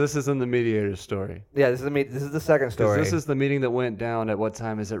this is in the mediator's story. yeah, this is the second 'Cause story. this is the meeting that went down at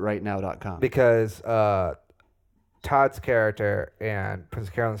whattimeisightnightnow.com. because Todd's character and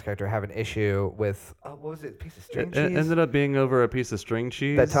Princess Carolyn's character have an issue with what was it? Piece of string It cheese ended up being over a piece of string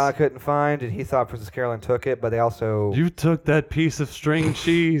cheese. that Todd couldn't find, and he thought Princess Carolyn took it, but they also. You took that piece of string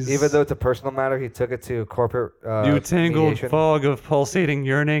cheese. Even though it's a personal matter, he took it to corporate. You tangled mediation. fog of pulsating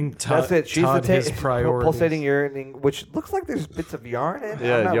yearning. That's it. She's Todd, the his priorities. pulsating yearning, which looks like there's bits of yarn in.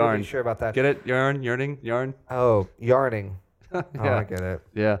 Yeah, I'm not yarn. really sure about that. Get it? Yarning, yarn. Oh, yarning. Oh, Yeah. I get it.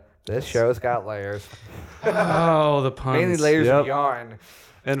 Yeah. This show's got layers. Oh, the puns. Mainly layers Yep. of yarn.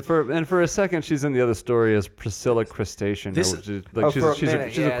 And for a second, she's in the other story as Priscilla Crustacean. This- which is, like for a she's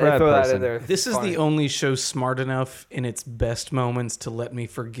minute, a yeah, they crab throw that in person. there. This is Funny. the only show smart enough in its best moments to let me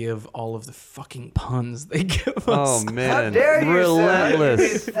forgive all of the fucking puns they give us. Oh How man, dare you,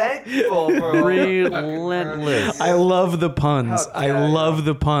 relentless, sir? Be thankful for relentless. I love the puns. How I dare you. love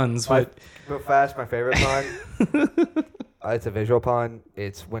the puns, but Real fast, my favorite pun. It's a visual pun.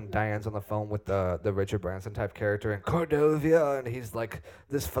 It's when Diane's on the phone with the Richard Branson type character in Cordovia, and he's like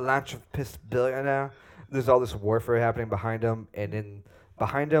this philanthropist billionaire. There's all this warfare happening behind him, and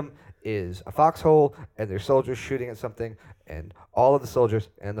behind him is a foxhole, and there's soldiers shooting at something, and all of the soldiers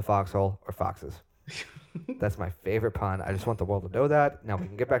in the foxhole are foxes. That's my favorite pun. I just want the world to know that. Now we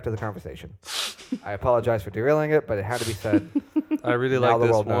can get back to the conversation. I apologize for derailing it, but it had to be said. I really Now like the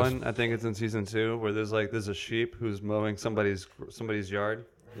this world knows. one. I think it's in season 2 where there's a sheep who's mowing somebody's yard.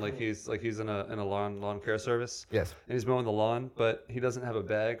 Like he's in a lawn care service. Yes. And he's mowing the lawn, but he doesn't have a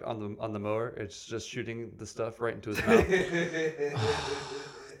bag on the mower. It's just shooting the stuff right into his mouth.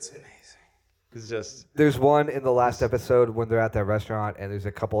 it's amazing. It's just There's one in the last episode when they're at that restaurant, and there's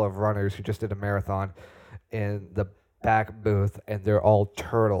a couple of runners who just did a marathon in the back booth, and they're all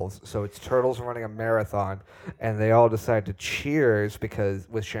turtles. So it's turtles running a marathon, and they all decide to cheers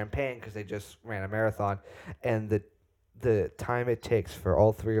with champagne because they just ran a marathon, and the time it takes for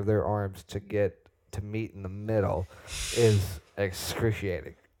all three of their arms to meet in the middle is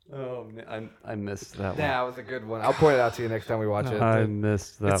excruciating. oh man, I missed that one. That was a good one. I'll point it out to you next time we watch it. I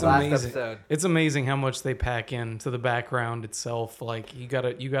missed that It's one. Last amazing. episode. It's amazing how much they pack into the background itself. Like you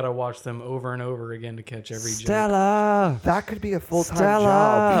gotta watch them over and over again to catch every joke. Stella. That could be a full-time Stella.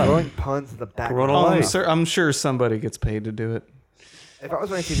 job. Throwing puns in the background. Corona Oh, Light. I'm sure somebody gets paid to do it. If I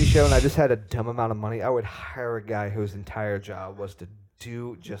was running a TV show and I just had a dumb amount of money, I would hire a guy whose entire job was to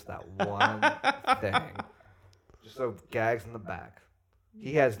do just that one thing. Just so gags in the back.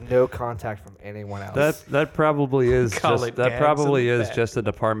 He has no contact from anyone else. That probably is Call just it that gags probably in the is back. just a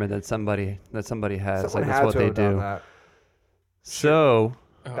department that somebody has. Someone Like had that's what to they have done do. that. So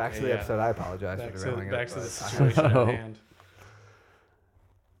Back to the Okay, episode. I apologize Back for to, derailing back it. to the but situation Oh. at hand.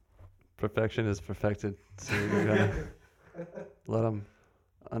 perfection is perfected. So you're gonna let them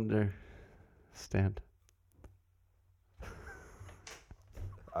understand.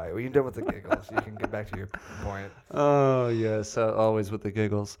 All right, well, you're done with the giggles. You can get back to your point. Oh yes, always with the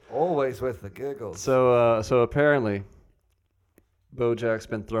giggles. Always with the giggles. So apparently, BoJack's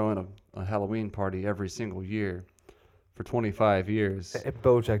been throwing a Halloween party every single year for 25 years. And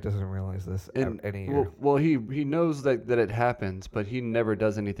BoJack doesn't realize this And, any year. well, he knows that it happens, but he never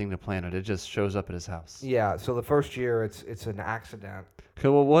does anything to plan it. It just shows up at his house. Yeah, so the first year it's an accident. Okay,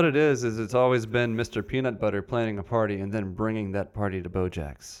 well, what it is it's always been Mr. Peanut Butter planning a party and then bringing that party to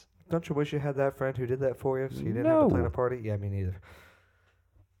BoJack's. Don't you wish you had that friend who did that for you so you didn't have to plan No. a party? Yeah, me neither.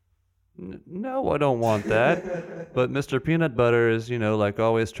 No, I don't want that. But Mr. Peanut Butter is, like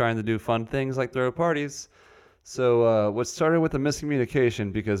always trying to do fun things like throw parties. So what started with a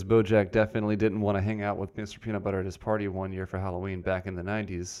miscommunication because BoJack definitely didn't want to hang out with Mr. Peanut Butter at his party one year for Halloween back in the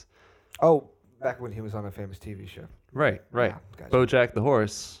 90s. Oh, back when he was on a famous TV show. Right. Yeah, gotcha. BoJack the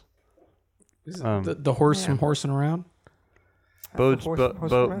horse. Is it Um, the horse from Horsing Around? Horse around?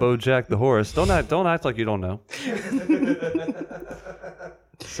 BoJack the horse. Don't act like you don't know.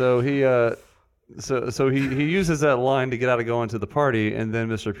 So he he uses that line to get out of going to the party, and then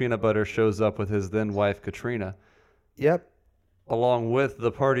Mr. Peanut Butter shows up with his then wife Katrina, Yep. along with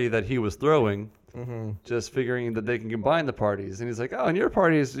the party that he was throwing. Mm-hmm. Just figuring that they can combine the parties, and he's like, "Oh, and your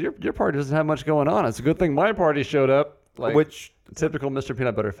party doesn't have much going on. It's a good thing my party showed up." Like Which typical Mr.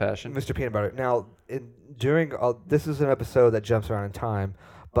 Peanut Butter fashion. Mr. Peanut Butter. Now, this is an episode that jumps around in time,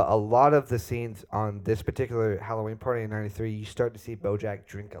 but a lot of the scenes on this particular Halloween party in '93, you start to see BoJack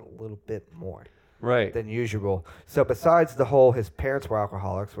drink a little bit more Right. than usual. So besides the whole his parents were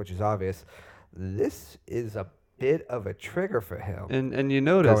alcoholics, which is obvious, this is a bit of a trigger for him. And you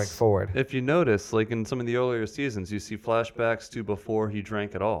notice Going forward. if you notice, like in some of the earlier seasons, you see flashbacks to before he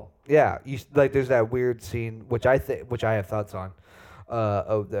drank at all. Yeah, there's that weird scene which I have thoughts on,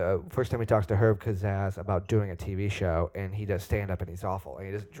 The first time he talks to Herb Kazaz about doing a TV show, and he does stand up, and he's awful, and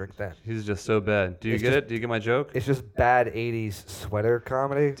he doesn't drink then. He's just so bad. Do you It's get just- it? Do you get my joke? It's just bad '80s sweater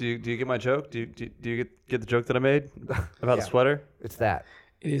comedy. Do you get my joke? Do you get the joke that I made about the Yeah. sweater? It's that.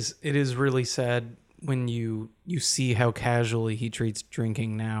 It is really sad when you see how casually he treats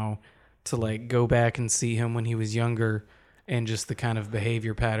drinking now, to like go back and see him when he was younger, and just the kind of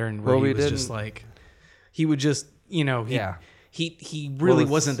behavior pattern where Well, he we was just didn't- like, he would just, you know, Yeah. he really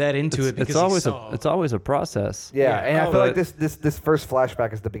Well, wasn't that into it because it's always he saw. it's always a process. Yeah, Yeah. and I Oh, feel like but- this first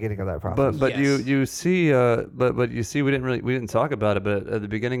flashback is the beginning of that process. But Yes. you see but you see we didn't talk about it, but at the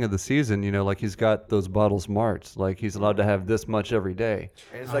beginning of the season, you know, like he's got those bottles marked, like he's allowed to have this much every day.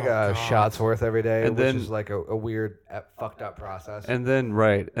 And it's like Oh, a God. shot's worth every day, And which then- is like a weird, fucked up process. And then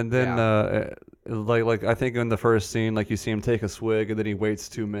Yeah. like I think in the first scene, like you see him take a swig, and then he waits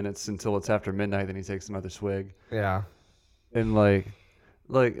 2 minutes until it's after midnight, then he takes another swig, yeah. and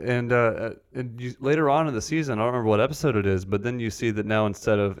later on in the season, I don't remember what episode it is, but then you see that now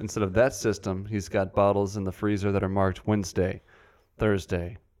instead of that system, he's got bottles in the freezer that are marked Wednesday,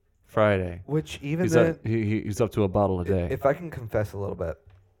 Thursday, Friday. Which even He's then, up, he's up to a bottle a day. if I can confess a little bit,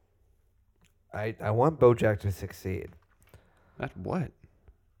 I want BoJack to succeed. That what?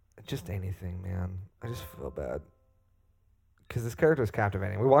 Just anything, man. I just feel bad. Because this character is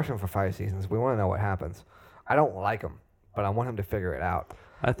captivating. We watched him for 5 seasons. We want to know what happens. I don't like him, but I want him to figure it out.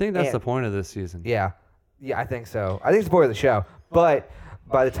 I think that's And- the point of this season. Yeah. Yeah, I think so. I think it's the point of the show. But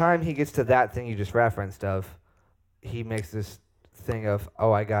by the time he gets to that thing you just referenced of, he makes this thing of,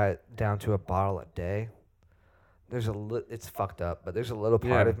 oh, I got down to a bottle a day. There's it's fucked up, but there's a little Yeah,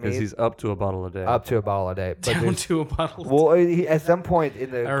 part of because me he's up to a bottle a day. up to a bottle a day. But down there's- to a bottle. well, at some point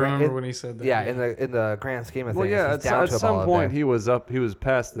in the I remember when he said that. yeah, in the grand scheme of Well, things, yeah, he's down at to a some bottle point a day. he was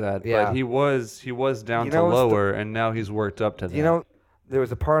past that, Yeah. but he was down You to know, it's the- lower, and now he's worked up to that. You know, there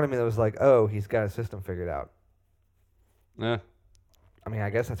was a part of me that was like, oh, he's got a system figured out. Yeah. I mean, I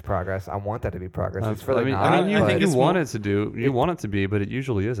guess that's progress. I want that to be progress. It's I really mean, not. you but- think you it's want more- it to do, you want it to be, but it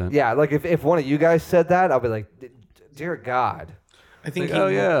usually isn't. yeah, like if one of you guys said that, I'll be like, dear God. I think Like, oh,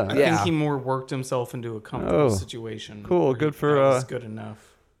 yeah. I Yeah. think he more worked himself into a comfortable Oh, situation. cool, where good for, that was good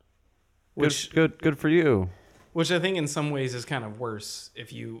enough. Which Good for you. I think in some ways is kind of worse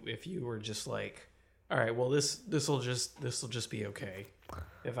if you were just like, all right, well this will just be okay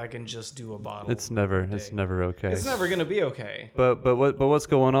if I can just do a bottle. It's never day. okay. It's never gonna be okay. But what's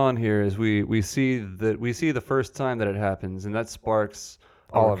going on here is we see the first time that it happens, and that sparks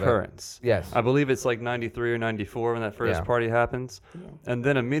a All of it. recurrence. Yes. I believe it's like 93 or 94 when that first Yeah. party happens, and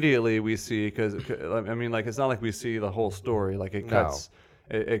then immediately we see, because I mean, like, it's not like we see the whole story, like it No. cuts,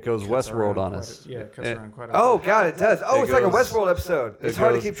 it goes Cuts Westworld around on quite us. it cuts And- around quite a Oh bit. God, it does. Oh, It it's like a goes- Westworld episode. It's it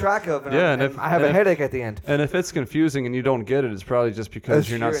hard goes- to keep track of. And, Yeah, I'm- and if- I have and a if- headache at the end. And if it's confusing and you don't get it, it's probably just because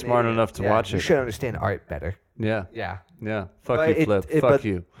you're not an smart idiot. enough to Yeah, watch You it. should understand art better. Yeah, Yeah. yeah. Fuck But you, it- Flip. it- Fuck but-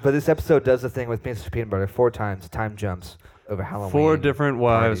 you. But this episode does the thing with Mr. Peanut Butter 4 times. Time jumps over Halloween. 4 different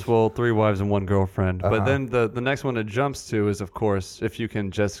wives, parties. well, 3 wives and 1 girlfriend. Uh-huh. But then the next one it jumps to is, of course, if you can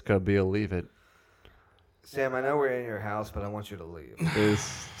Jessica Biel leave it, Sam, I know we're in your house, but I want you to leave.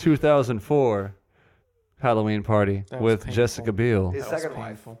 is 2004 Halloween party That was with painful. Jessica Biel, His That was second wife.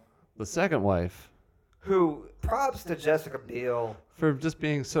 painful. the second wife, Who, props to Jessica Biel. for just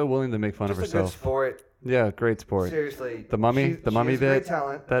being so willing to make fun Just of a good herself. sport. Yeah, great sport. Seriously. The mummy, She- the she mummy has great bit,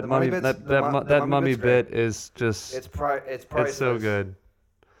 talent. that The mummy, bit's- that the mu- that the mummy bit's great. bit is just, It's priceless. it's so good.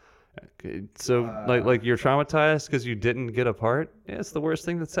 Okay, so like you're traumatized because you didn't get a part. Yeah, it's the worst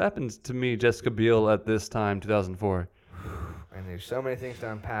thing that's happened to me, Jessica Biel, at this time, 2004. And there's so many things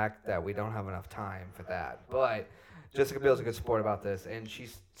to unpack that we don't have enough time for that. But Jessica Biel's a good sport about this, and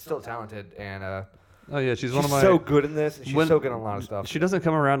she's still talented, and Oh yeah, she's she's one of my. so good in this, and she's when- so good in a lot of stuff. She doesn't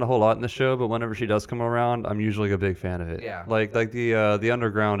come around a whole lot in the show, but whenever she does come around, I'm usually a big fan of it. Yeah. Like the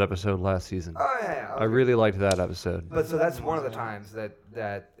Underground episode last season. Oh yeah. I really liked that episode. But so that's one of the times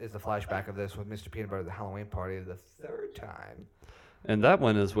that is the flashback of this with Mr. Peanut Butter, the Halloween party. The third time, And that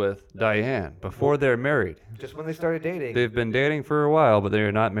one is with Diane before they're married. just when they started dating. They've been dating for a while, but they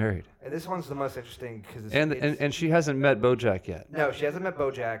are not married. And this one's the most interesting because And she hasn't met BoJack yet. no, she hasn't met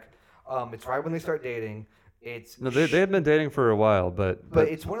BoJack. It's right when they start dating. It's No, they have been dating for a while, but But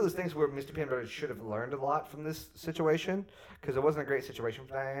it's one of those things where Mr. Peanut Butter should have learned a lot from this situation because it wasn't a great situation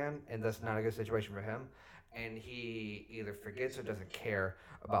for Diane, and that's not a good situation for him. And he either forgets or doesn't care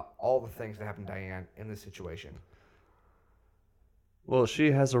about all the things that happened to Diane in this situation. well,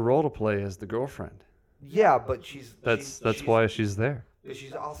 she has a role to play as the girlfriend. Yeah, but That's she's, why she's there. But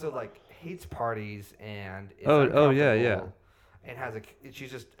she's also like hates parties and is Oh, yeah, yeah. uncomfortable. and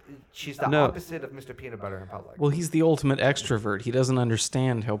she's the No. opposite of Mr. Peanut Butter in public. Well, he's the ultimate extrovert. He doesn't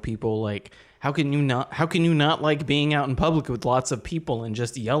understand how people like. How can you not like being out in public with lots of people and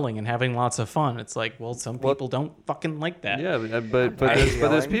just yelling and having lots of fun? It's like, well, some people don't fucking like that. Yeah, but there's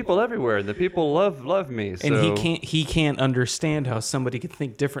yelling. people everywhere. And the people love me. So. And he can't understand how somebody could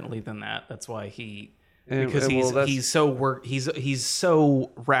think differently than that. That's why because he's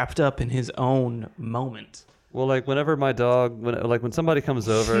so wrapped up in his own moment. Well, like whenever when somebody comes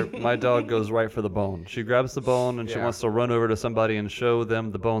over, my dog goes right for the bone. She grabs the bone and she Yeah. wants to run over to somebody and show them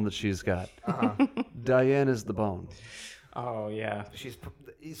the bone that she's got. Diane is the bone. Oh yeah.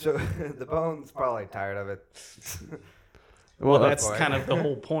 So the bone's probably tired of it. Well, Well, that's boy. kind of the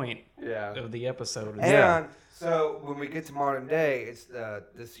whole point Yeah. of the episode. And Yeah. so when we get to modern day, it's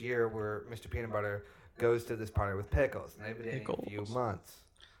this year where Mr. Peanut Butter goes to this party with Pickles, and they've been dating a few Pickles. months.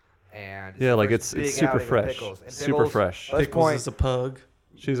 And Yeah, the like first it's big super outing of fresh. Pickles. And Super Pickles, fresh. Let's Pickles point. is a pug.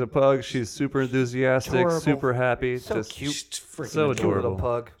 She's a pug. She's super enthusiastic, Adorable. super happy. So just cute. Freaking So Cute little adorable.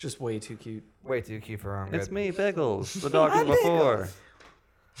 pug. Just way too cute. Way too cute for her own good. It's me, Pickles, the dog I'm from before.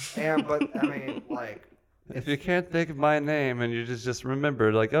 Pickles. But I mean, like, If you can't think of my name and you just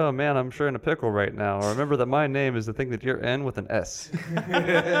remember, like, oh man, I'm sure in a pickle right now, or remember that my name is the thing that you're in with an S.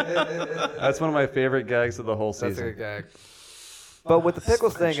 That's one of my favorite gags of the whole that's a season. good gag. But with the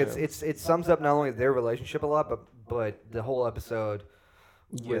Pickles thing, show. it sums up not only their relationship a lot, but the whole episode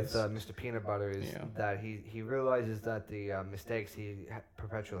with Yes. Mr. Peanut Butter is that he realizes that the mistakes he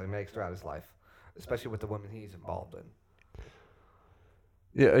perpetually makes throughout his life, especially with the women he's involved in.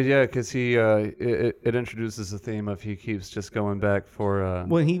 Yeah, because it introduces the theme of he keeps just going back for.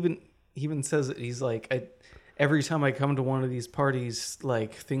 Well, he even says it. He's like, every time I come to one of these parties,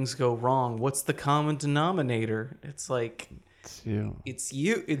 like things go wrong. What's the common denominator? It's like It's you. it's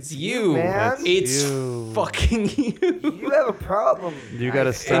you. It's you. man. It's you. fucking you. You have a problem. You gotta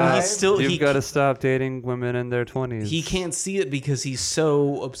nice stop. guy. he's still- You've he- got to stop dating women in their 20s. He can't see it because he's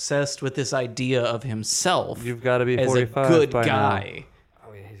so obsessed with this idea of himself You've got to be as a 45 good by guy.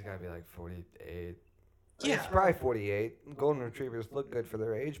 Oh yeah, he's got to be like 48. Yeah. He's probably 48. Golden retrievers look good for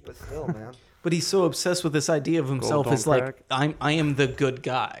their age, but still, man. But he's so obsessed with this idea of himself don't as like crack. I am the good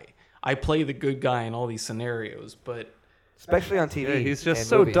guy. I play the good guy in all these scenarios, but Especially on TV. Yeah, he's just and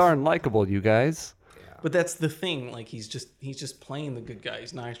so movies. darn likable, you guys. that's the thing. Like he's just playing the good guy.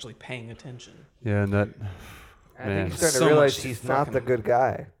 He's not actually paying attention. Yeah, and that. I think Man. he's starting So to realize much he's not the fucking- good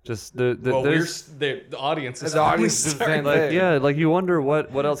guy. Just Well, there's the audience is The audience is starting- saying, like like you wonder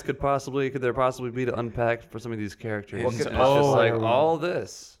what else could there possibly be to unpack for some of these characters. What And could it's just like possibly- all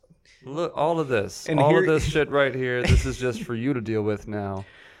this. Look, all of this, And all here- of this shit right here. This is just for you to deal with now.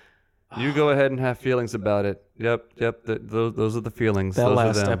 You go ahead and have feelings about it. Yep. Those are the feelings. That those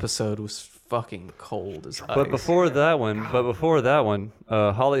last are them. episode was fucking cold as ice. But before that one,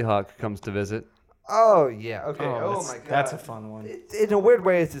 Hollyhock comes to visit. Oh yeah. Okay. Oh, that's, my god. that's a fun one. In a weird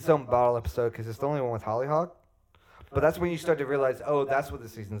way, it's its own bottle episode because it's the only one with Hollyhock. But that's when you start to realize, oh, that's what the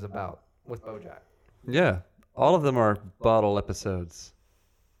season's about with BoJack. Yeah, all of them are bottle episodes.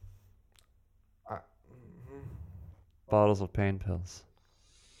 Bottles of pain pills.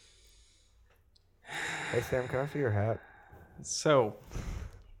 Hey Sam, can I see your hat? So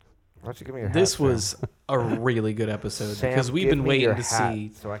Why don't you give me your hat? this Sam? was a really good episode Sam, because we've give been me waiting your to hat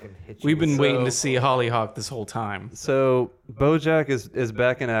see. so I can hit you. We've been waiting to So- see Hollyhock this whole time. So BoJack is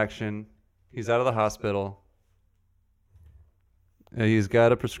back in action. He's out of the hospital. He's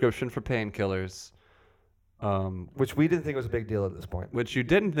got a prescription for painkillers, Which we didn't think was a big deal at this point. which you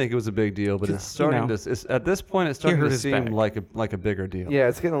didn't think it was a big deal, but it's starting know. to. At this point, it's starting hurt to his seem back. like a bigger deal. Yeah,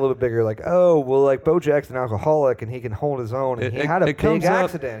 it's getting a little bit bigger. Like, oh, well, like BoJack's an alcoholic and he can hold his own, and he had a big comes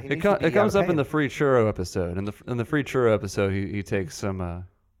accident. He Up, needs to be it comes out of up in pain. the free churro episode. In the free churro episode, he takes some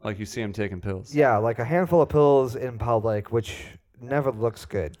like you see him taking pills. Yeah, like a handful of pills in public, which never looks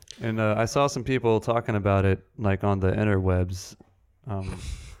good. And I saw some people talking about it like on the interwebs,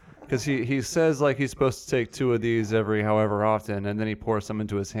 because he says like he's supposed to take 2 of these every however often, and then he pours some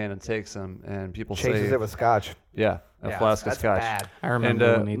into his hand and takes them, and people Chases say it with scotch. yeah, a Yeah, flask of that's scotch. bad. I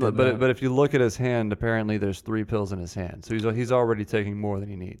remember when he did that. but if you look at his hand, apparently there's 3 pills in his hand, so he's already taking more than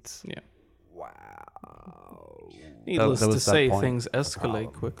he needs. Yeah. Wow. Needless that to was that say, point. things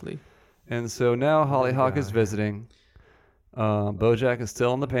escalate quickly. And so now Hollyhock is visiting. BoJack is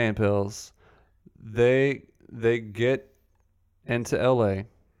still on the pain pills. They get into LA,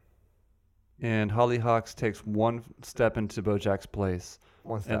 and Hollyhocks takes one step into BoJack's place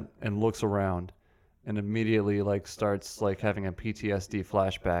One step. and looks around, and immediately like starts like having a PTSD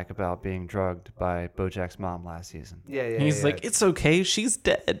flashback about being drugged by BoJack's mom last season. Yeah. He's yeah. like, it's okay, she's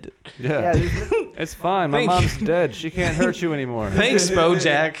dead. Yeah, Yeah, It's fine. My Thank mom's you. dead. She can't hurt you anymore. Thanks,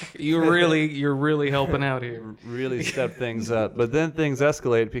 BoJack. You're really helping out here. Really step things up. But then things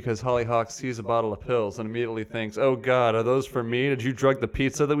escalate because Hollyhock sees a bottle of pills and immediately thinks, "Oh God, are those for me? Did you drug the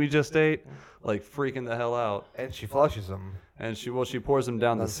pizza that we just ate?" Like freaking the hell out. And she flushes them. And she pours them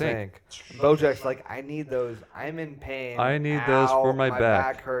down the sink. BoJack's like, I need those. I'm in pain. I need those for my back.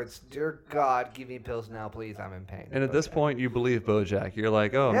 back hurts. Dear God, give me pills now, please. I'm in pain. And at this point, you believe BoJack. You're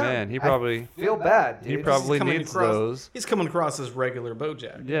like, "Oh Yeah, man, he I probably feel bad, dude. he probably Coming needs across- those." He's coming across as regular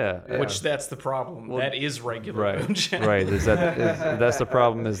BoJack. Yeah. Which that's the problem. That is regular Right, BoJack. right. That's the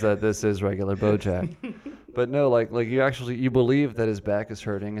problem, is that this is regular BoJack. But no, like you believe that his back is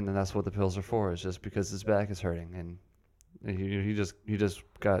hurting, and then that's what the pills are for. Is just because his back is hurting, and he just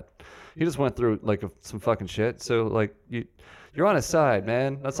went through like some fucking shit. So like you're on his side,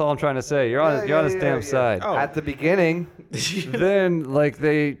 man. That's all I'm trying to say. You're on his damn side. Oh. At the beginning, Then like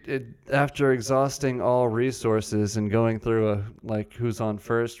after exhausting all resources and going through a like who's on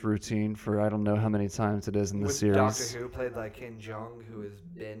first routine for I don't know how many times it is in the with series. Doctor Who played like Kim Jong, who is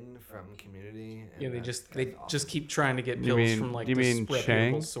Ben from Community. Yeah, and they that's just awesome. keep trying to get You pills mean- from like you mean reputable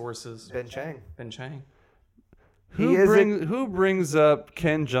Chang? sources. Ben Chang. Ben Chang. Who brings up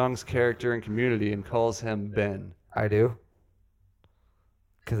Ken Jeong's character in Community and calls him Ben? I do.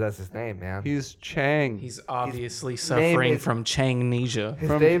 Because that's his name, man. He's Chang. He's obviously name suffering is- from Changnesia. His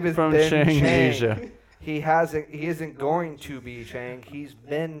from- name is from Ben Changnesia. Chang. He isn't going to be Chang. He's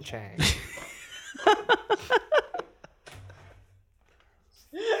Ben Chang.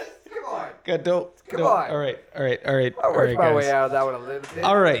 Come on. God, don't. Come on. All right. I worked my way out of that one a little bit.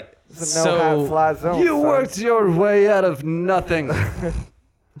 All right. It's a no-hat-fly zone. You son. worked your way out of nothing.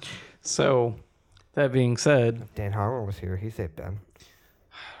 So, that being said, Dan Harmon was here. He said Ben.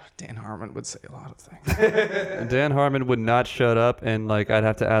 Dan Harmon would say a lot of things. Dan Harmon would not shut up, and like I'd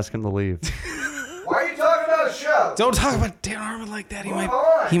have to ask him to leave. Why are you talking about a show? Don't talk about Dan Harmon like that. Move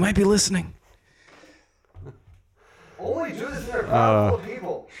on. He might be listening. Only do this in a crowd full of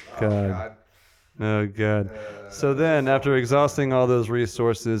people. God. Oh, God. Oh god. So then, after exhausting all those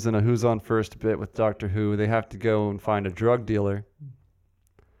resources in a Who's on First bit with Doctor Who, they have to go and find a drug dealer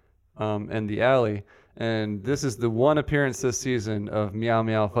in the alley. And this is the one appearance this season of Meow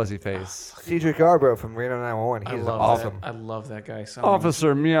Meow Fuzzy Face. Cedric Arbro from Reno 911. He's awesome. I love that guy so much.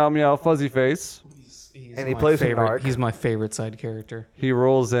 Officer Meow Meow Fuzzy Face. He's And he my plays an favorite. narc. He's my favorite side character. He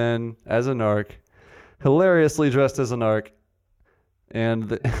rolls in as a narc, hilariously dressed as a narc.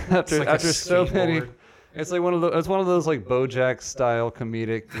 And after like a after so many, skateboard. it's like one of those like BoJack style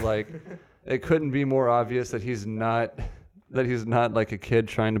comedic, like it couldn't be more obvious that he's not like a kid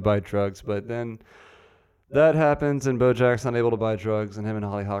trying to buy drugs. But then that happens, and BoJack's not able to buy drugs, and him and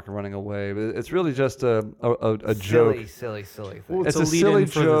Hollyhock are running away. But it's really just a joke. Silly thing. Well, It's a a lead-in silly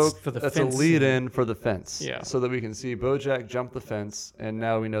for the- joke. for the that's fence a lead scene. in for the fence. Yeah. So that we can see BoJack jump the fence, and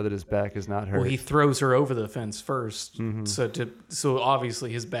now we know that his back is not hurt. Well, he throws her over the fence first, so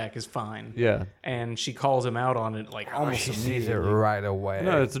obviously his back is fine. Yeah. And she calls him out on it like almost She sees it immediately. right away.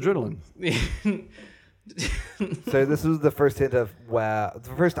 No, it's adrenaline. So this was the first hint of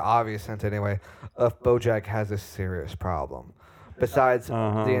the first obvious hint anyway of BoJack has a serious problem. Besides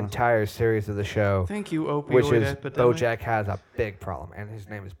the entire series of the show, Thank you, opioid which is epidemic. BoJack has a big problem, and his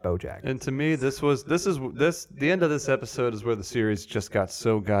name is BoJack. And to me, the end of this episode is where the series just got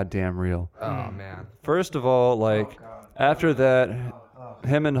so goddamn real. Oh man, First of all, like after that,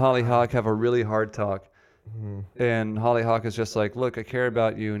 him and Hollyhock have a really hard talk. And Hollyhock is just like, "Look, I care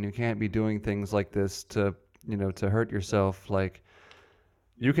about you, and you can't be doing things like this to hurt yourself. Like,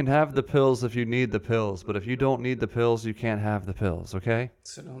 you can have the pills if you need the pills, but if you don't need the pills, you can't have the pills, okay?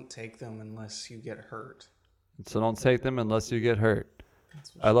 So don't take them unless you get hurt. So don't take them unless you get hurt.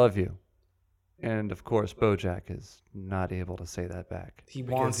 I love you." And of course, BoJack is not able to say that back. He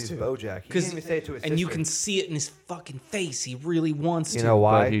because wants he's to. BoJack. He Because didn't even say it to his and you sister. can see it in his fucking face. He really wants You to. know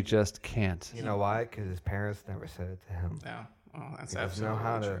why? But he just can't. You know why? Because his parents never said it to him. No. Oh, that's He doesn't know absolutely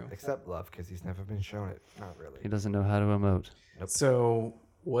how to true. accept love because he's never been shown it. Not really. He doesn't know how to emote. So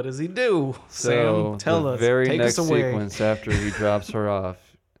what does he do? So Sam, tell the us. very Take next us away. sequence after he drops her off,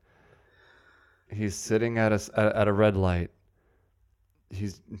 he's sitting at a red light. He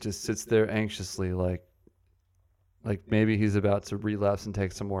just sits there anxiously, like maybe he's about to relapse and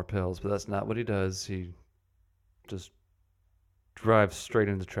take some more pills, but that's not what he does. He just drives straight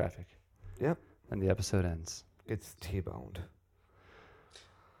into traffic. Yep. And the episode ends. It's T-boned.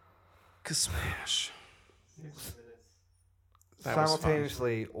 Smash. That was fun.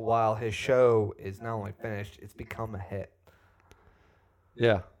 Simultaneously, while his show is not only finished, it's become a hit.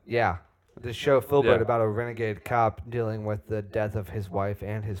 Yeah. Yeah. The show Filbert Yeah. about a renegade cop dealing with the death of his wife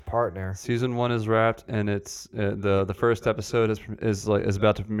and his partner. Season 1 is wrapped, and it's the first episode is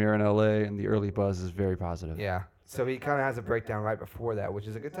about to premiere in LA, and the early buzz is very positive. Yeah. So he kind of has a breakdown right before that, which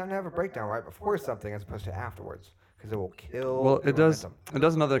is a good time to have a breakdown right before something as opposed to afterwards, because it will kill. Well, the it does. momentum. It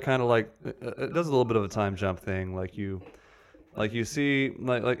does another kind of like it does a little bit of a time jump thing. Like you see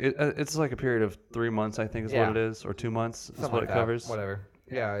it's like a period of 3 months, I think is Yeah. what it is, or 2 months is Something what like it that. covers. Whatever.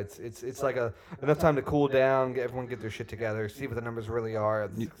 Yeah, it's like enough time to cool down, everyone get their shit together, see what the numbers really are.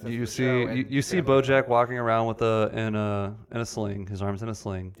 the success of You the see show, and you see get BoJack walking around with in a sling, his arms in a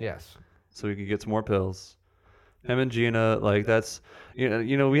sling, Yes. so he could get some more pills. Him and Gina, like that's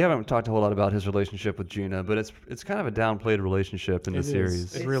you know we haven't talked a whole lot about his relationship with Gina, but it's kind of a downplayed relationship in the It is.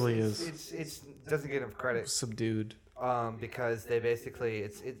 series. It really is. It's doesn't get enough credit. Subdued. Because they basically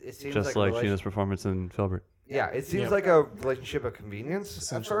it seems Just like, like Gina's performance in Filbert. yeah, it seems Yep. like a relationship of convenience at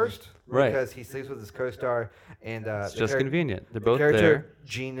Essentially. first, Right. Because he sleeps with his co-star, and It's the just char- convenient. They're the both character there,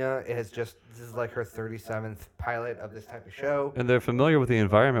 Gina this is like her 37th pilot of this type of show. and they're familiar with the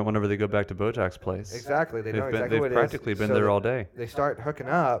environment whenever they go back to BoJack's place. Exactly, they know They've exactly what it is. practically been So there they- all day. They start hooking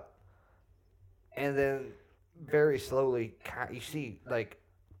up, and then very slowly you see like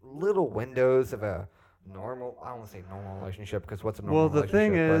little windows of a normal. I don't want to say normal relationship because what's a normal Well, the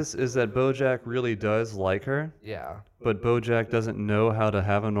thing relationship, is that BoJack really does like her, but yeah, but BoJack doesn't know how to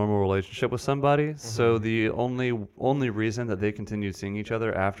have a normal relationship with somebody. So Mm-hmm. the only reason that they continued seeing each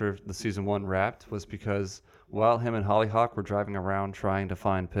other after the season 1 wrapped was because while him and Hollyhock were driving around trying to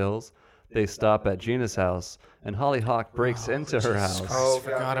find pills, they stop at Gina's house, and Hollyhock breaks into her house Oh,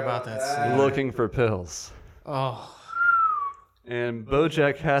 Forgot about that scene. looking for pills. Oh, And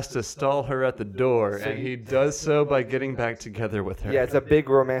BoJack has to stall her at the door, and he does so by getting back together with her. yeah, it's a big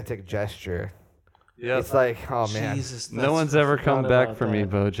romantic gesture. Yep. It's like, oh man, Jesus. No that's- one's ever forgot come back about for me, that.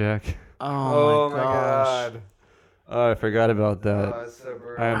 BoJack. Oh, my gosh. god, Oh, I forgot about that. it's so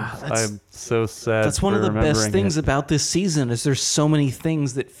brutal. I'm so sad. That's one for of the best remembering things it. about this season is there's so many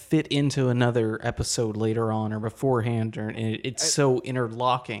things that fit into another episode later on or beforehand, and it's so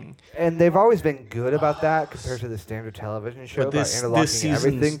interlocking. And they've always been good about that compared to the standard television show But this- by interlocking this season's-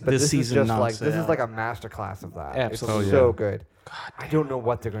 everything. But this this is season just knocks like it this is out. like a masterclass of that. Absolutely. It's so good. I don't know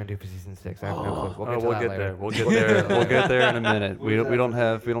what they're going to do for season 6. I have no clue. Oh, to we'll that get later. there. We'll get there. We'll get there in a minute. We don't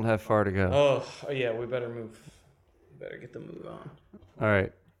have far to go. Oh, yeah, we better move. Better get the move on. All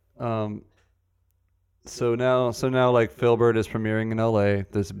right. So now, like Filbert is premiering in LA.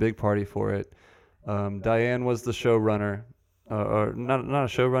 There's a big party for it. Diane was the showrunner, or not a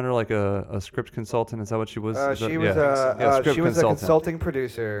showrunner, like a script consultant. Is that what she was? Is that- She was yeah, script she was a consultant. consulting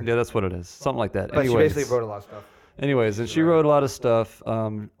producer, Yeah, that's what it is. Something like that. but she Anyways. basically wrote a lot of stuff. Anyways, and she wrote a lot of stuff.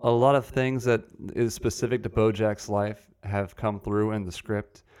 A lot of things that is specific to BoJack's life have come through in the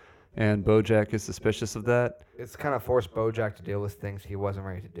script, and BoJack is suspicious of that. It's kind of forced BoJack to deal with things he wasn't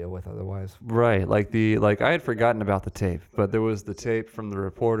ready to deal with otherwise. Right, like I had forgotten about the tape, but there was the tape from the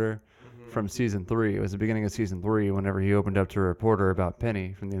reporter from season 3. It was the beginning of season 3. Whenever he opened up to a reporter about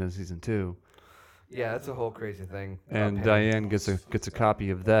Penny from the end of season 2. Yeah, that's a whole crazy thing. about And Penny. Diane gets a copy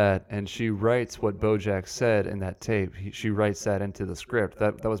of that, and she writes what BoJack said in that tape. She writes that into the script.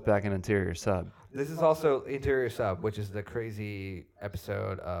 That was back in Interior Sub. This is also Interior Sub, which is the crazy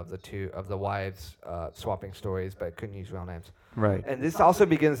episode of the wives swapping stories, but couldn't use real names. Right. And this also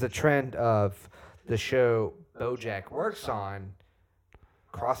begins the trend of the show BoJack works on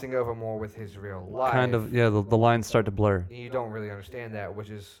crossing over more with his real life. Kind of, yeah. The lines start to blur. You don't really understand that, which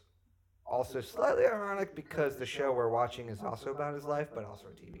is also slightly ironic because the show we're watching is also about his life, but also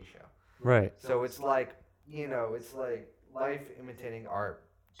a TV show. Right. So it's like, it's like life imitating art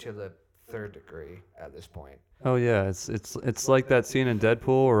to the third degree at this point. Oh yeah, it's like that scene in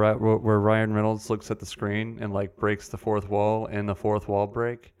Deadpool where Ryan Reynolds looks at the screen and like breaks the fourth wall and the fourth wall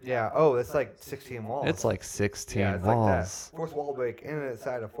break. Yeah. Oh, it's like 16 walls. It's like 16 it's walls. like that. Fourth wall break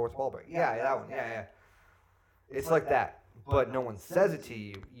inside a fourth wall break. Yeah, that one. Yeah. It's like that, but no one says it to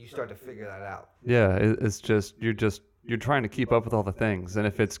you. You start to figure that out. Yeah, it's just you're trying to keep up with all the things, and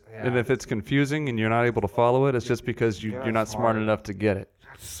if it's confusing and you're not able to follow it, it's just because you're not smart enough to get it.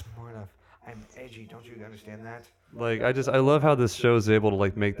 Not smart enough. I'm edgy. Don't you understand that? Like I love how this show is able to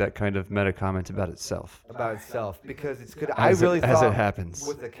like make that kind of meta comment about itself. About itself, because it's good. As I really as thought it happens.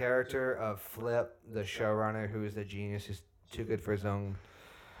 with the character of Flip, the showrunner, who is a genius, who's too good for his own.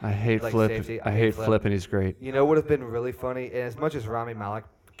 I hate Like Flip. safety. I hate Flip, and he's great. You know, would have been really funny, and as much as Rami Malek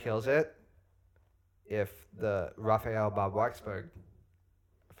kills it, if the Raphael Bob Waxberg,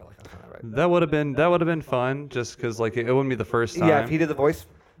 I feel like I'm saying that right. That would have been fun, just because like it wouldn't be the first time. Yeah, if he did the voice,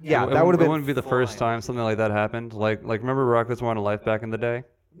 yeah, It- that would have been. It wouldn't be the first flying. time something like that happened. Like remember Rockets More to Life back in the day?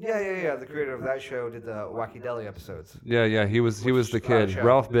 Yeah. The creator of that show did the Wacky Deli episodes. Yeah. He was the kid, show?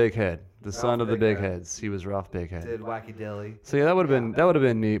 Ralph Bighead, the son of the Big Big Head. Heads. He was Ralph Bighead. Did Wacky Deli. So yeah, that would have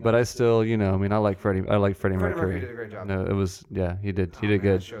been neat. But I still, I mean, I like Freddie Freddie Mercury. Mercury did a great job. No, it was he did Man,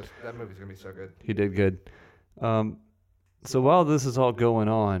 good. That movie's gonna be so good. He did good. So while this is all going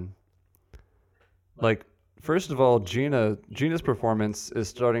on, like, first of all, Gina's performance is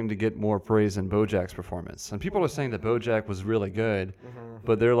starting to get more praise than BoJack's performance, and people are saying that BoJack was really good,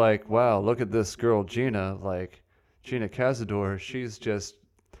 but they're like, wow, look at this girl Gina, like Gina Cazador. She's just,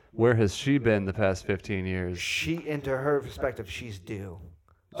 where has she been the past 15 years? She, into her perspective, she's due.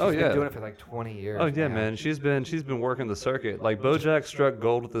 Oh, She's yeah. been doing it for like 20 years. Oh yeah, now. man. She's been working the circuit. Like BoJack struck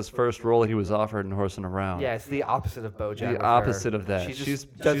gold with his first role he was offered in Horsing Around. Yeah, it's the opposite of BoJack. The with opposite her. of that. She just She's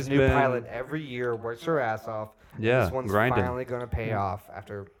does a new been- pilot every year, works her ass off. Yeah, This one's grinding. finally going to pay off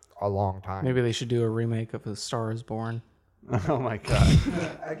after a long time. Maybe they should do a remake of A Star Is Born. Oh my God.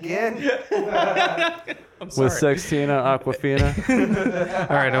 Again? With Sextina Aquafina.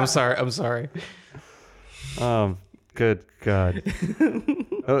 All right, I'm sorry. Good God.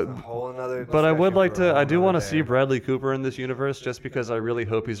 A whole another But I would discussion like for a to. I whole do want to nother see day. Bradley Cooper in this universe, just because I really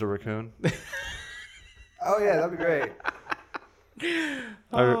hope he's a raccoon. Oh, yeah, that'd be great.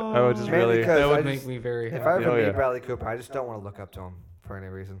 I would just Mainly really. because That would I make just- me very If happy. I ever Oh, meet yeah. Bradley Cooper, I just don't want to look up to him for any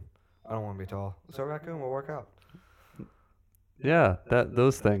reason. I don't want to be tall. So raccoon will work out. Yeah,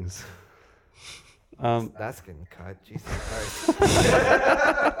 those things. That's getting cut. Jesus Christ.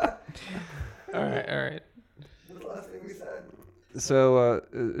 All right. The last thing we said. So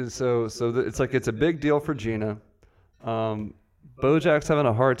it's like it's a big deal for Gina. BoJack's having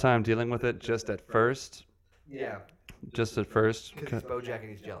a hard time dealing with it just at first. Yeah, Just at first. because he's BoJack and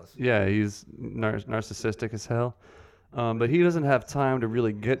he's jealous. Yeah, he's narcissistic as hell. But he doesn't have time to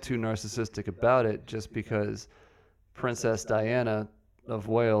really get too narcissistic about it just because Princess Diana of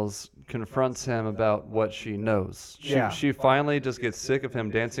Wales confronts him about what she knows. She finally just gets sick of him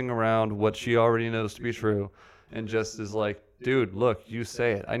dancing around what she already knows to be true and just is like, dude, look, you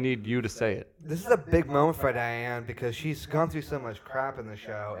say it. I need you to say it. This is a big moment for Diane because she's gone through so much crap in the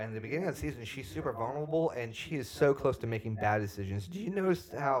show. And at the beginning of the season, she's super vulnerable and she is so close to making bad decisions. Do you notice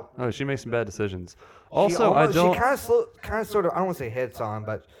how Oh, she makes some bad decisions. she Also, almost- I don't. She kind of sort of, I don't want to say hits on,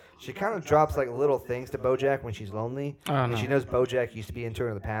 but she kind of drops like little things to BoJack when she's lonely. Oh, And no. she knows BoJack used to be into her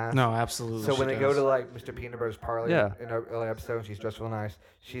in the past. No, absolutely. So when she they go does. to like Mr. Peanut Butter's parlor Yeah. in an early episode, and she's dressed real nice.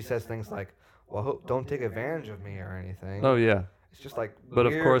 She says things like, "Well, don't take advantage of me or anything." Oh yeah, It's just like. but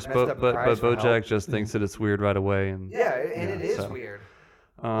of weird, course, messed but up but cries for BoJack help. just thinks that it's weird right away, and Yeah, and it is so, weird.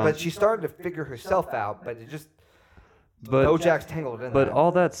 um, But she's starting to figure herself out. But it just but BoJack's tangled in but that.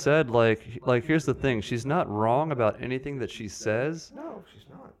 all that said, like here's the thing: she's not wrong about anything that she says, No, she's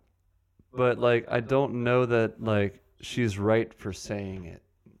not. but like I don't know that like she's right for saying it.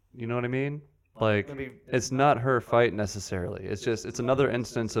 You know what I mean? Like Maybe- it's not her fight necessarily. It's another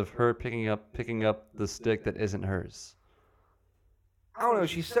instance of her picking up the stick that isn't hers. I don't know.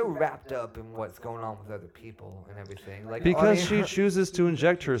 She's so wrapped up in what's going on with other people and everything. Like Because I mean, she her- chooses to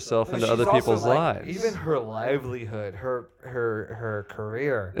inject herself but into she's other also, people's like, lives. Even her livelihood, her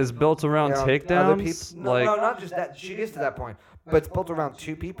career. is built around You know, other takedowns. peop- no, not just that. She gets to that point, but it's built around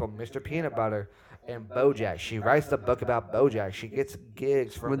two people: Mr. Peanut Butter and BoJack. She writes the book about BoJack. She gets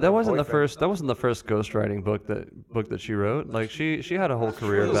gigs from. But that her wasn't the boyfriend. first. That wasn't the first ghostwriting book that she wrote. Like she had a whole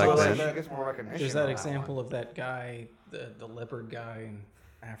career True, back so, then. like, she gets more recognition There's on that one. example of that guy, the leopard guy in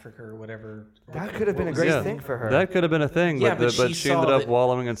Africa or whatever. That could have been a What was great his thing name? for her. That could have been a thing, Yeah, but but she she ended saw up that-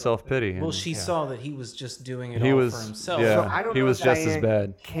 wallowing in self pity. Well, she saw that he was just doing it He all was- for himself. yeah. So I don't he know was if just as Diane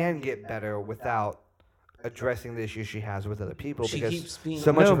bad. Can get better without addressing the issues she has with other people She because keeps being-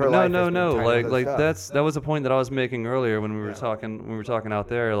 so much no, of her but life no, has no, been no. tied up with Like other stuff. that was a point that I was making earlier when we were talking out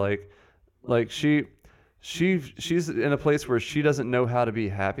there. Like she's in a place where she doesn't know how to be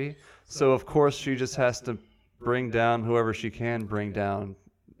happy. So of course she just has to bring down whoever she can bring down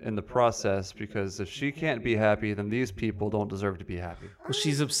in the process, because if she can't be happy, then these people don't deserve to be happy. Well,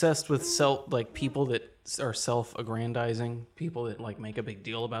 she's obsessed with people that are self-aggrandizing, people that like make a big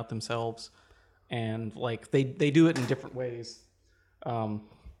deal about themselves, and like they do it in different ways.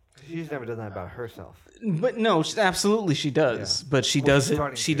 She's never done that about herself. But no, absolutely she does. Yeah. But she Well, does she's it.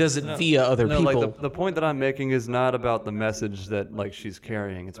 starting She to. does it via other No, people. like the point that I'm making is not about the message that like she's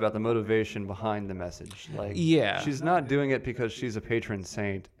carrying. It's about the motivation behind the message. Like Yeah. she's not doing it because she's a patron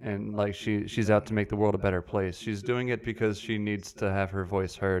saint and like she's out to make the world a better place. She's doing it because she needs to have her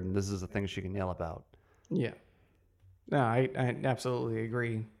voice heard, and this is the thing she can yell about. Yeah. No, I absolutely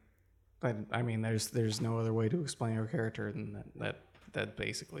agree. But I mean, there's no other way to explain her character than that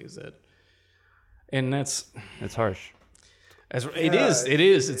basically is it. And that's It's harsh.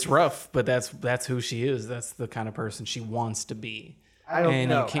 It's rough, but that's who she is. That's the kind of person she wants to be. I don't And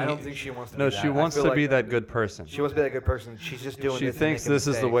know. you can't- I don't think she wants to No, be that. she I wants feel to like be that good person. She wants to be that good person. She's just doing She this. thinks this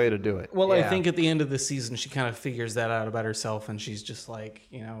is the way to do it. Well, I Yeah. think at the end of the season, she kind of figures that out about herself, and she's just like,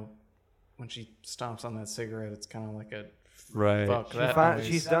 when she stomps on that cigarette, it's kind of like a Right. fuck that. noise.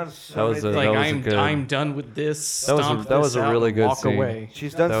 She's done so That was many a- things. like that was a good- I'm done with this. That was a- Stomp that was this a out really and good walk scene. away.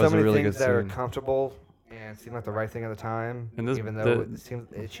 She's done That so was a many really things good that are scene. comfortable and seem like the right thing at the time. And this- even though it seems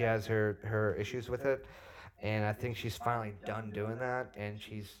she has her issues with it, and I think she's finally done doing that. And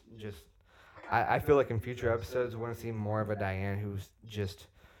she's just, I feel like in future episodes we're gonna see more of a Diane who's just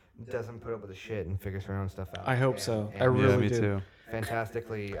doesn't put up with the shit and figures her own stuff out. I hope And- so. and I really Yeah, me do. too.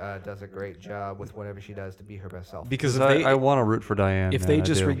 fantastically does a great job with whatever she does to be her best self. Because Because if they I want to root for Diane. if man, they I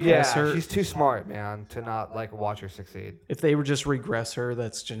just do. regress her, she's too smart, man, to not like watch her succeed. if they would just regress her,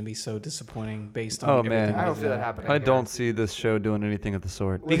 that's going to be so disappointing based on Oh, everything. man. I don't they've see that done. happening. I here. don't see this show doing anything of the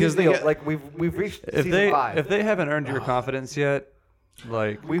sort. Well, because here's the they deal, like we've reached If season they 5. if they haven't earned your confidence yet,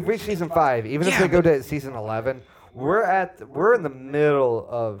 like We've reached season 5. Even if Yeah, they go to season 11, we're in the middle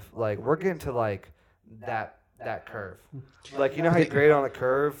of like we're getting to like that curve. Like you know how you grade on a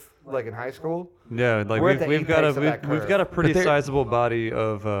curve like in high school? yeah, like We're at the we've got a apex of that we've curve. got a pretty they're- sizable body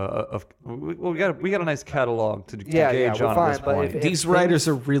of we got a nice catalog to Yeah, gauge we're on fine, at this but point. if- These writers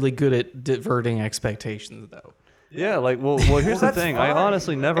are really good at diverting expectations, though. Yeah, like well here's the that's thing. I fine.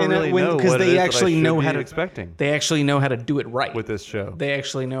 honally never And really when- know 'cause what they it is actually that I know should how be to- expecting They actually know how to do it right. with this show. They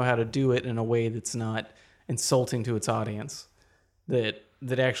actually know how to do it in a way that's not insulting to its audience.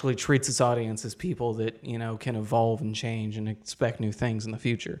 That actually treats its audience as people that can evolve and change and expect new things in the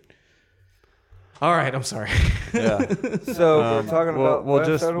future. All right, I'm sorry. Yeah. So we're talking about Well, what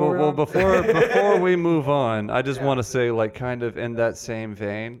just episode we're on? before we move on, I just want to say, like, kind of in that same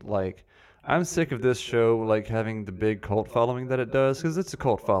vein, like, I'm sick of this show, like, having the big cult following that it does, because it's a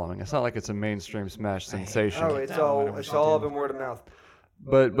cult following. It's not like it's a mainstream smash sensation, Oh, it's all up in word of mouth.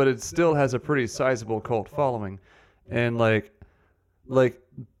 but it still has a pretty sizable cult following, and like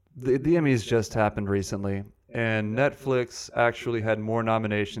the Emmys just happened recently. And Netflix actually had more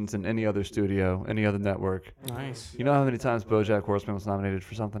nominations than any other studio, any other network. Nice. You know how many times BoJack Horseman was nominated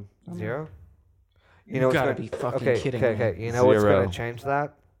for something? 0. You what's gotta gonna- be fucking okay, kidding okay, me. Okay, you know what's 0. going to change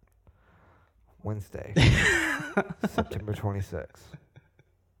that? Wednesday, September 26th.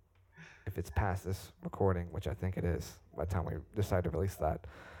 If it's past this recording, which I think it is, by the time we decide to release that,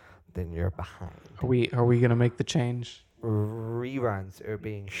 then you're behind. Are we gonna make the change? Reruns are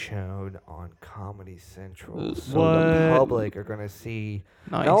being shown on Comedy Central, so the What? public are going to see.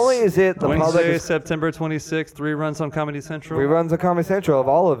 Nice. Not only is it the public Wednesday, is September 26th, 3 runs on Comedy Central. reruns of Comedy Central of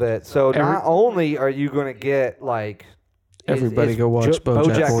all of it, so not only are you going to get like Everybody go watch BoJack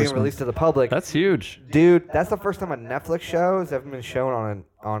being Horseman. released to the public. That's huge. Dude, that's the first time a Netflix show has ever been shown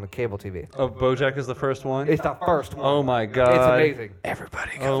on cable TV. Oh, BoJack is the first one. It's the first one. Oh my god. It's amazing.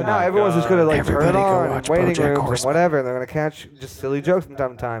 Everybody Oh So my now everyone's just gonna God. like turn it Everybody go on in watch waiting BoJack rooms and Horseman. whatever, and they're gonna catch just silly jokes from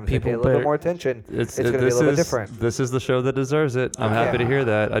time to time. If they People pay a little better- bit more attention. It's It's gonna be a this little bit is different. this is the show that deserves it. I'm happy to hear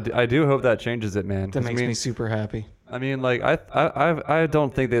that. I do hope that changes it, man. 'Cause That makes me super happy. I mean, like I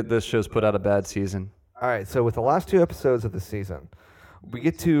don't think that this show's put out a bad season. All right, so with the last 2 episodes of the season, we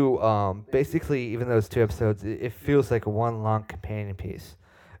get to basically, even those 2 episodes, it feels like one long companion piece.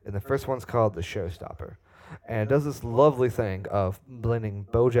 And the first one's called The Showstopper. And it does this lovely thing of blending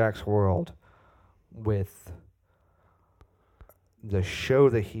BoJack's world with the show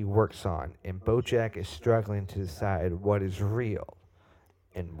that he works on. And BoJack is struggling to decide what is real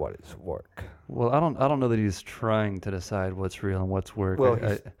and what is work. Well, I don't know that he's trying to decide what's real and what's work. Well,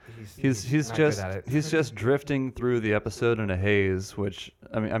 He's not good just at it. he's just drifting through the episode in a haze, which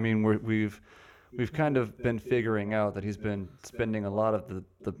I mean we've kind of been figuring out that he's been spending a lot of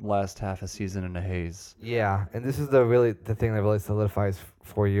the last half a season in a haze. Yeah, and this is the thing that really solidifies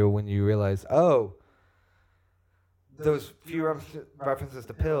for you when you realize, oh, those few references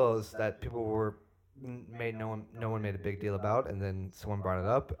to pills that people were made no one made a big deal about, and then someone brought it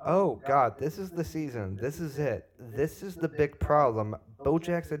up. Oh God, this is the season. This is it. This is the big problem.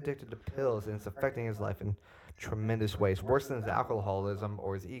 BoJack's addicted to pills, and it's affecting his life in tremendous ways, worse than his alcoholism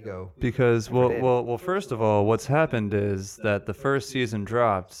or his ego. Because Never did. well, first of all, what's happened is that the first season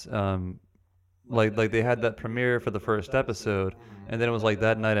dropped. Like they had that premiere for the first episode, and then it was like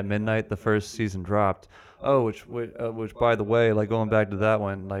that night at midnight the first season dropped. Oh, which by the way, like going back to that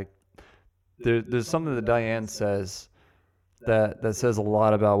one, like there's something that Diane says that says a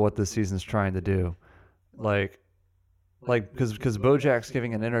lot about what this season's trying to do, like because BoJack's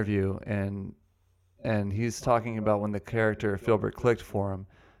giving an interview and he's talking about when the character Filbert clicked for him,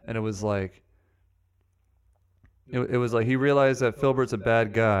 and it was like it was like he realized that Filbert's a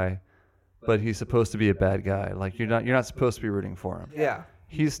bad guy, but he's supposed to be a bad guy. Like you're not supposed to be rooting for him. Yeah.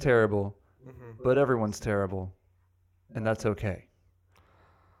 He's terrible, but everyone's terrible, and that's okay.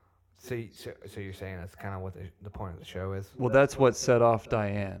 So you're saying that's kind of what the point of the show is? Well, that's what set off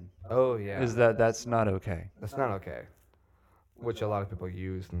Diane. Oh yeah. Is that's not okay. That's not okay. Which a lot of people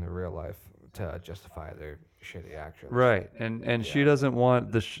use in their real life to justify their shitty actions. Right, and she doesn't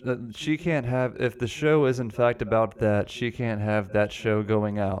want she can't have, if the show is in fact about that, she can't have that show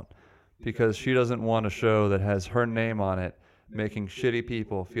going out, because she doesn't want a show that has her name on it making shitty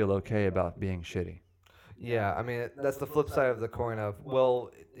people feel okay about being shitty. Yeah, I mean that's the flip side of the coin of, well,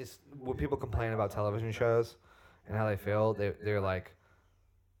 it's when people complain about television shows and how they feel, they're like,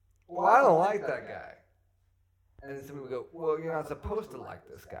 well, I don't like that guy. And then some people go, well, you're not supposed to like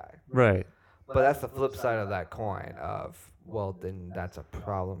this guy. Right. But that's the flip side of that coin of, well, then that's a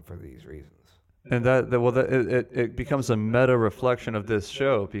problem for these reasons. And it becomes a meta reflection of this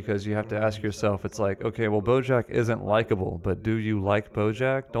show, because you have to ask yourself, it's like, okay, well, BoJack isn't likable, but do you like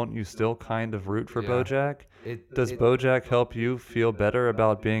BoJack? Don't you still kind of root for BoJack? Does BoJack help you feel better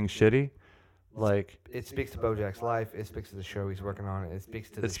about being shitty? Like, it speaks to BoJack's life. It speaks to the show he's working on. It speaks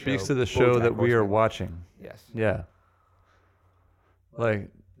to the show that we are watching. Yes. Yeah. Like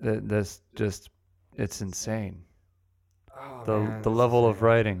that's just, it's insane. Oh, the level of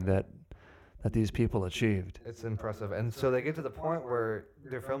writing that these people achieved. It's impressive. And so they get to the point where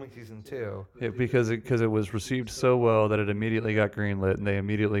they're filming season 2. Because it was received so well that it immediately got greenlit, and they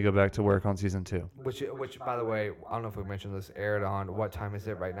immediately go back to work on season 2. Which by the way, I don't know if we mentioned this, aired on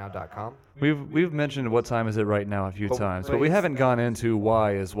whattimeisit.rightnow.com. We've mentioned What Time Is It Right Now a few times, but we haven't gone into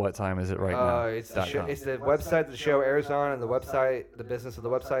why is What Time Is It Right Now. It's the website the show airs on, and the business of the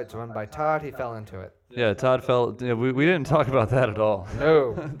website is run by Todd. He fell into it. Yeah, Todd fell. We didn't talk about that at all.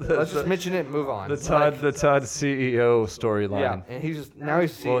 No, let's just mention it and move on. The Todd CEO storyline. Yeah, and he's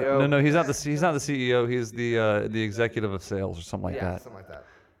CEO. Well, no, he's not the CEO. He's the executive of sales or something like that. Something like that.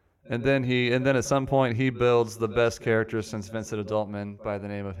 And then at some point he builds the best character since Vincent Adultman by the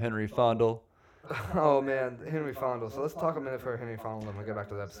name of Henry Fondle. Oh man, Henry Fondle. So let's talk a minute for Henry Fondle, and we'll get back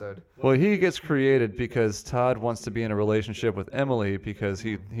to the episode. Well, he gets created because Todd wants to be in a relationship with Emily, because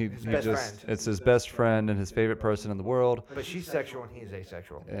he just, it's his best friend and his favorite person in the world. But she's sexual and he's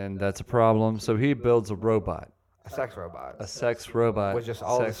asexual. And that's a problem. So he builds a robot. A sex robot. A sex robot. With just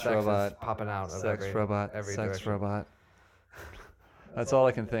all the sex sexes popping out of sex every robot. every sex direction. robot. That's all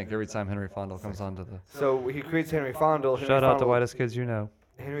I can think every time Henry Fondle comes onto the. So he creates Henry Fondle. Shout out to Whitest Kids You Know.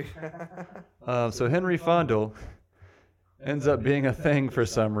 Henry. So Henry Fondle ends up being a thing for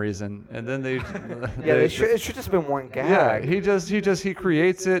some reason, and then they. It should just been one gag. Yeah, he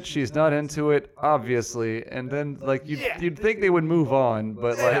creates it. She's not into it, obviously, and then like you'd think they would move on,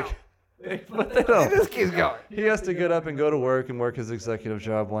 but like. But they don't. It just keeps going. He has to get up and go to work and work his executive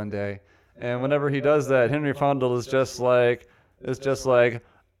job one day, and whenever he does that, Henry Fondle is just like,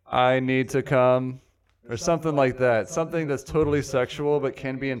 I need to come. Or something like that. Something that's totally sexual but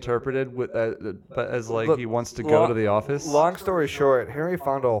can be interpreted as like Look, he wants to go to the office. Long story short, Henry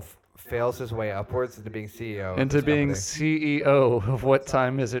Fondle fails his way upwards into being CEO. Into being CEO of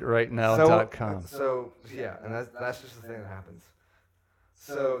WhatTimeIsItRightNow.com. So yeah, and that's just the thing that happens.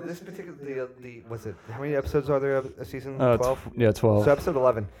 So this particular how many episodes are there of season 12? 12. So episode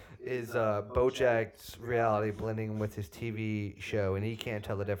 11 is BoJack's reality blending with his TV show, and he can't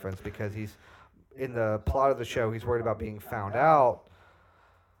tell the difference because he's in the plot of the show. He's worried about being found out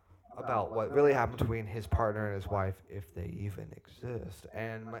about what really happened between his partner and his wife, if they even exist.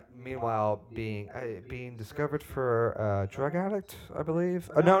 And meanwhile, being discovered for a drug addict, I believe.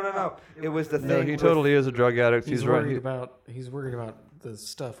 No. It was the thing. No, he totally is a drug addict. He's worried about the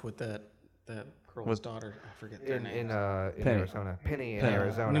stuff with that girl's daughter. I forget their name. In Arizona. Penny in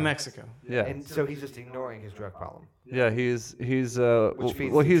Arizona. New Mexico. Yeah. And so he's just ignoring his drug problem. Yeah, he's he's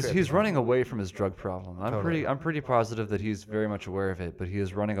running away from his drug problem. I'm pretty positive that he's very much aware of it, but he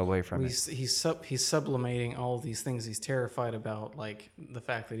is running away from it. He's sublimating all of these things he's terrified about, like the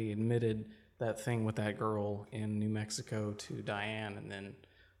fact that he admitted that thing with that girl in New Mexico to Diane, and then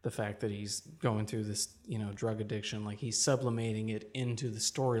the fact that he's going through this, drug addiction. Like he's sublimating it into the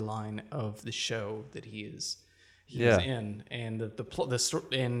storyline of the show that he's in, and the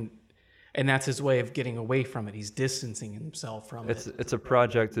story. And that's his way of getting away from it. He's distancing himself from it. It's a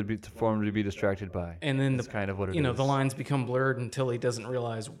project for him to be distracted by. And then that's kind of what it is. The lines become blurred until he doesn't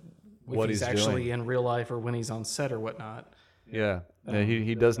realize what he's actually doing in real life or when he's on set or whatnot. Yeah, Yeah,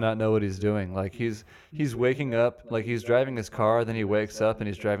 he does not know what he's doing. Like he's waking up, like he's driving his car, then he wakes up and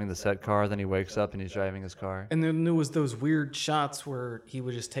he's driving the set car, then he wakes up and he's driving his car. And then there was those weird shots where he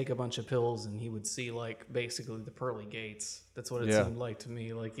would just take a bunch of pills and he would see like basically the pearly gates. That's what it Yeah. seemed like to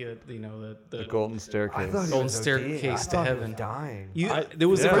me. Like you know The golden I staircase. thought he Golden was OD. staircase I to thought he heaven. was dying. There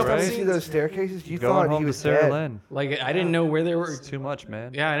was Yeah, a First couple time you right? see those staircases, you Going thought home he to was Sarah dead. Lynn. like I didn't know where they were. It's too much,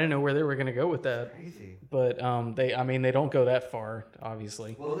 man. Yeah, I didn't know where they were gonna go with that. Crazy. But they don't go that far,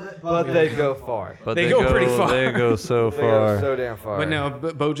 obviously. But they go far. But They go pretty far. They go so They far. go so damn far. But no,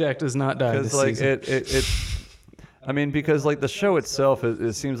 BoJack does not die this Because like season. it I mean, because like the show itself,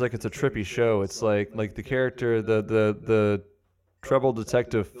 it seems like it's a trippy show. It's like the character, the troubled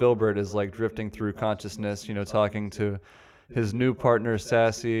detective Filbert is like drifting through consciousness, talking to his new partner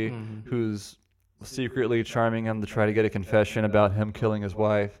Sassy, who's secretly charming him to try to get a confession about him killing his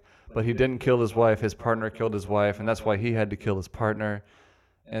wife. But he didn't kill his wife. His partner killed his wife, and that's why he had to kill his partner.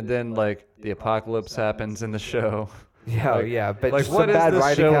 And then like the apocalypse happens in the show. Yeah, Like- yeah. But like, just what some is bad this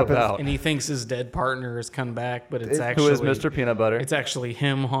writing show happens. about? And he thinks his dead partner has come back, but it's Who actually Who is Mr. Peanut Butter? It's actually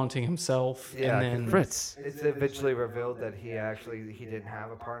him haunting himself. Yeah, and then Fritz. It's eventually revealed that he didn't have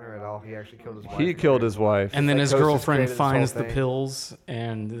a partner at all. He actually killed his wife. He killed his wife. and then like his Ghost has girlfriend created this whole finds the thing. pills,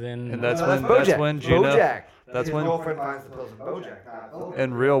 and then And that's No, when Bojack. Gina. Bojack. That's His when girlfriend finds the pills in Bojack. Not Bojack.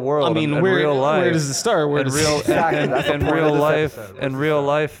 in real world. I mean, in where real life, where does it start? Where in does real Exactly, that's the in point of real this life episode. in real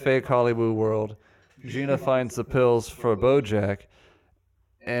life fake Hollywood world, Gina finds the pills for Bojack,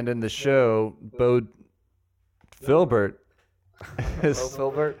 and in the show, Filbert Bo is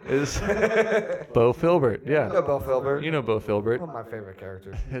Filbert. Bo Filbert. You know Yeah, Bo Filbert. you know Bo Filbert. One of my favorite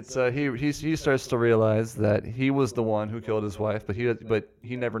characters. It's he starts to realize that he was the one who killed his wife, but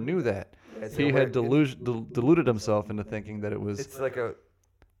he never knew that. It's He a had weird- deluded himself into thinking that it was It's like a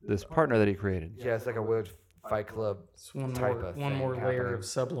this partner that he created. it's like a weird Fight Club. It's one type more of one thing more layer happening. of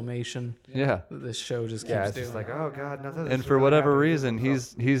sublimation Yeah. that this show just Yeah, keeps it's doing. just like, oh god, no. And for whatever reason,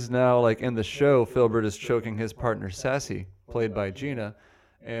 he's now like in the show. Filbert is choking his partner Sassy, played by Gina,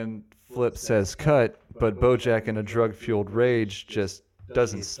 and Flip says cut, but Bojack in a drug-fueled rage just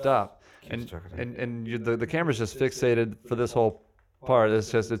doesn't stop, and choking the camera's just fixated for this whole part.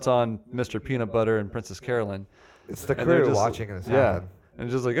 It's on Mr. Peanut Butter and Princess Carolyn. It's the And they're crew just- watching this yeah. happen. And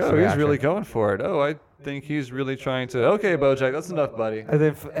just like, It's oh, he's really reaction. going for it. Oh, I think he's really trying to. Okay, Bojack, that's enough, buddy. And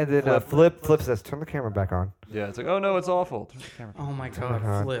then Flip says, "Turn the camera back on." Yeah, it's like, oh no, it's awful. Turn the camera. Oh my god,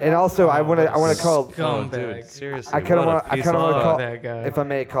 Uh-huh. Flip. And also, I want to call. Oh, Scumbag. dude, seriously. I kind of what a want. I piece kind of of- want to call. that guy. If I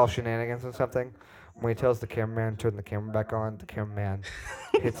may call shenanigans or something, when he tells the cameraman to turn the camera back on, the cameraman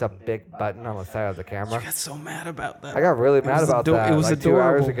hits a big button on the side of the I camera. got so mad about that. I got really mad was about ado- that. it was like 2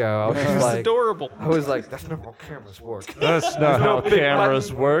 hours adorable. ago, I was It just was like, adorable. I was like, that's not how cameras work. That's not how big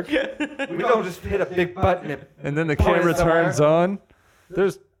cameras button. work. We don't just hit a big button and And then the Point it camera somewhere. turns on.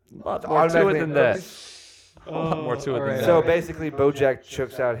 There's a lot more to it automatically. than that. A lot more to it than alright. that. So basically, Bojack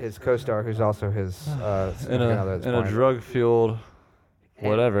chokes out his co-star, who's also his in significant other. a at this in a point. drug-fueled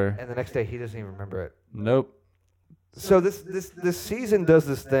whatever. And the next day, he doesn't even remember it. Nope. So this season does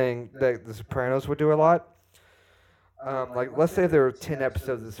this thing that The Sopranos would do a lot. Like, let's say there were 10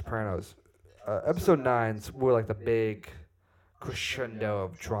 episodes of The Sopranos. Episode 9's where like the big crescendo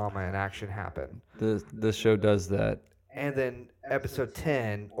of drama and action happen. This show does that. And then episode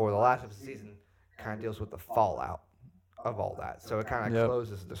 10, or the last episode of the season, kind of deals with the fallout of all that. So it kind of Yep.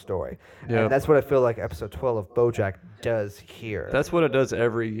 closes the story. Yep. And that's what I feel like episode 12 of BoJack does here. That's what it does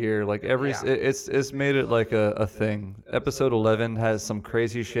every year. Like every, Yeah. it's made it like a thing. Episode 11 has some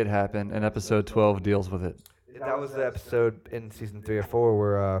crazy shit happen, and episode 12 deals with it. That was the episode in season 3 or 4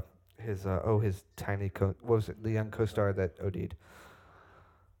 where his tiny what was it, the young co-star that OD'd.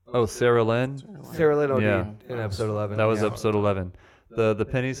 Oh, Sarah Lynn. Sarah Lynn OD'd Yeah. in episode 11. That was yeah. episode 11. The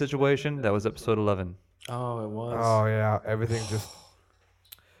Penny situation. That was episode 11. Oh, it was. Oh yeah, everything just.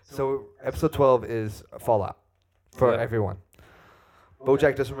 So episode 12 is Fallout for Yeah. everyone.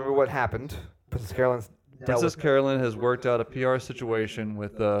 BoJack doesn't remember what happened. Princess Carolyn's dealt Princess with Carolyn has worked out a PR situation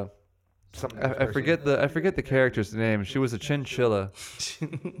with some. I forget the character's name. She was a chinchilla,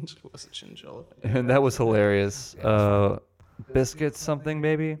 It was a chinchilla. and that was hilarious. Biscuits something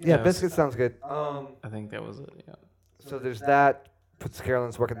maybe. Yeah, Yeah. biscuit sounds good. I think that was it. Yeah. So there's that. Princess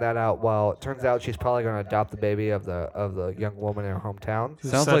Carolyn's working that out. While it turns out she's probably going to adopt the baby of the young woman in her hometown. Who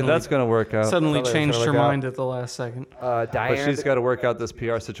Sounds like suddenly- that's gonna work out. Suddenly Something changed that's her gonna work out. mind at the last second. But Diane. she's got to work out this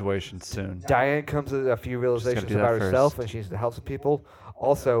PR situation soon. Diane comes with a few realizations do that about herself, first. and she needs to help some people.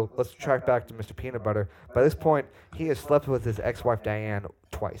 Also, let's track back to Mr. Peanut Butter. By this point, he has slept with his ex-wife Diane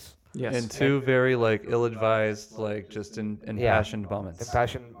twice. Yes. In two very like ill-advised, like just impassioned moments.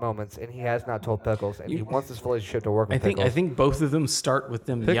 Impassioned moments, and he has not told Pickles, and he wants this relationship to work with Pickles. I think both of them start with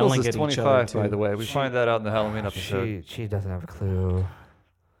them Pickles yelling is at each 25, other too. by the way. We find that out in the Halloween episode. She doesn't have a clue.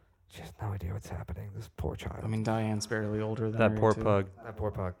 She has no idea what's happening. This poor child. I mean, Diane's barely older than That her, poor too. pug. That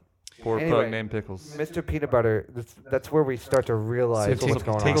poor pug. Poor Anyway, pug named Pickles. Mr. Peanut Butter. That's where we start to realize So what's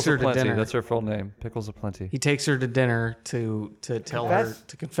going on. takes her to Aplenty. dinner. That's her full name. Pickles Aplenty. He takes her to dinner to tell her Confess?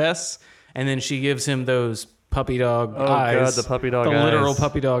 to confess, and then she gives him those puppy dog Oh, eyes. God, the puppy dog the eyes. literal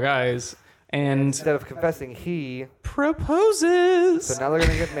puppy dog eyes, and Instead of confessing, he. proposes. So now they're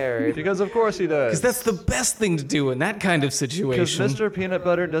gonna get married. Because of course he does. Because that's the best thing to do in that kind of Because situation. Mr. Peanut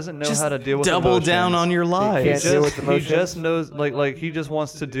Butter doesn't know Just how to deal with double emotions. down on your can't lies. deal with He emotions. just knows, like he just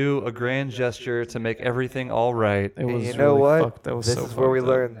wants to do a grand gesture to make everything all right. It And was you know really what? fucked. That was This so is where we fucked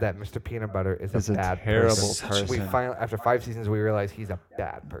up. learned that Mr. Peanut Butter is He's a a bad terrible person. We person. finally, after 5 seasons, we realize he's a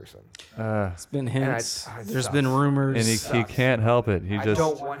bad person. It's been hints. I There's sucks. been rumors. And he Sucks. can't help it. He I just.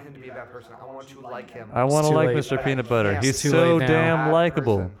 don't want him to be a bad person. I want to like him. I want to too like late. Mr. Peanut Butter. can't. He's It's too so late now. damn Bad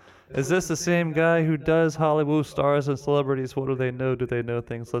likable. person. Is this the same guy who does Hollywood stars and celebrities? What do they know? Do they know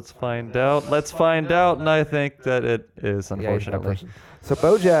things? Let's find out. Let's find out. And I think that it is, Yeah, he's a bad unfortunately. person. So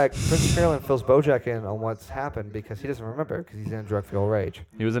Bojack, Princess Carolyn fills Bojack in on what's happened because he doesn't remember because he's in a drug-fueled rage.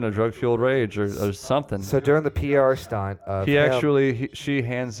 He was in a drug-fueled rage or something. So during the PR stunt of He him- actually, she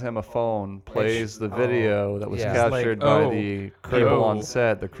hands him a phone, plays the video that was yeah. captured Like, by oh, the people on oh.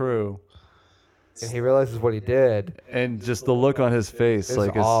 set, the crew, and he realizes what he did and just the look on his face, is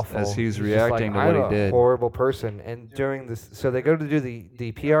like awful. as he's just reacting like, to what I'm he a did. horrible person. And during this, so they go to do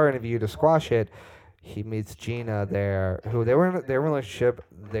the PR interview to squash it. He meets Gina there, who they were in a relationship.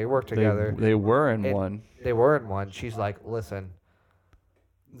 They worked together. They were in And one. They were in one. She's like, listen,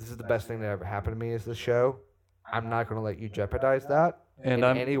 this is the best thing that ever happened to me is this show. I'm not going to let you jeopardize that And in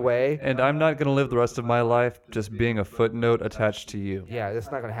I'm any way. and I'm not gonna live the rest of my life just being a footnote attached to you. Yeah, that's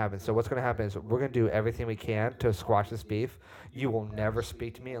not going to happen. So what's going to happen is we're going to do everything we can to squash this beef. You will never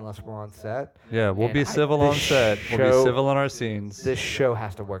speak to me unless we're on set. Yeah, we'll And be civil this on set. We'll be show- civil on our scenes. This show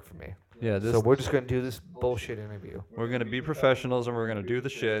has to work for me. Yeah, this, So we're just going to do this bullshit interview. we're gonna be professionals and we're gonna do the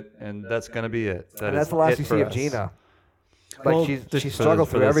shit, and that's gonna be it. And is that's the last it you for see of us. Gina. Like Well, she the- struggled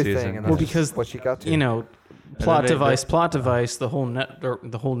for through this everything, season. and Well, that's because, what she got to. You know, plot they- device. The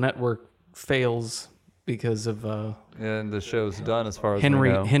whole network fails because of And the show's done as far as we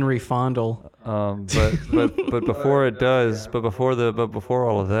know. Henry Fondle. But before it does, but before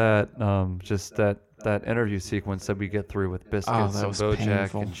all of that, just that interview sequence that we get through with Biscuits that and was Bojack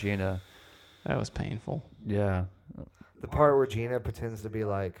painful. and Gina. That was painful. Yeah, the part where Gina pretends to be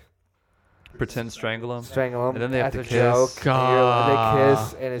like pretend strangle him. strangle him And then they have as to a kiss. joke. And they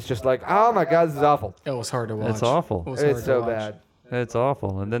kiss, and it's just like, oh my god, this is awful. It was hard to watch. It's awful. It was hard It's to so watch. bad. It's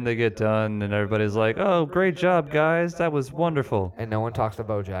awful. And then they get done, and everybody's like, "Oh, great job, guys! That was wonderful." And no one talks to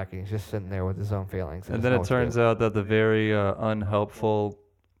Bojack. He's just sitting there with his own feelings. And then it turns out that the very unhelpful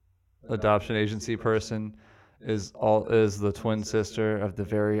adoption agency person is the twin sister of the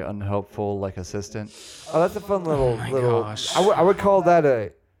very unhelpful assistant. Oh, that's a fun little my little. gosh. I would call that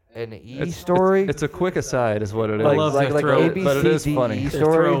an story. It's a quick aside, is what it is. I love like their like throw- A B but it C is D funny. E They're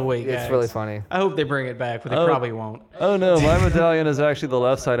story. throwaway It's gags. really funny. I hope they bring it back, but they Oh. probably won't. Oh no, my medallion is actually the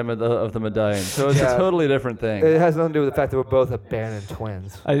left side of the medallion, so it's Yeah. a totally different thing. It has nothing to do with the fact that we're both abandoned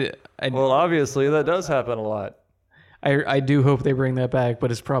twins. Well, obviously that does happen a lot. I do hope they bring that back, but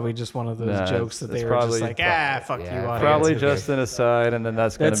it's probably just one of those Nah, jokes that it's they were just probably- like, fuck Yeah, you, audience. Probably who just an aside, and then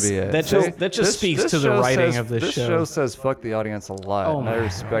that's gonna That's- be it. that just- that just speaks to the show writing says- of this This show. show says "fuck the audience" a lot, Oh and I my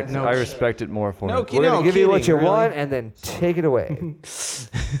respect. God. I respect it more for No it. We're gonna give you what you kidding, really. want and then take it away.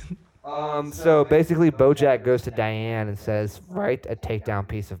 So basically, Bojack goes to Diane and says, "Write a takedown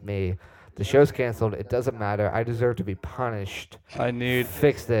piece of me. The show's canceled. It doesn't matter. I deserve to be punished. I need.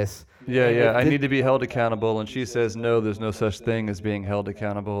 Fix this." Yeah, And yeah. if I thi- need to be held accountable, and she says, "No, there's no such thing as being held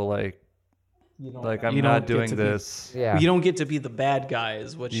accountable. Like I'm you not don't get doing to be- this. Yeah. You don't get to be the bad guy,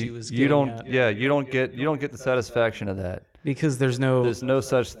 is what she was You getting don't. at. Yeah, you don't get the satisfaction of that. Because there's no, There's no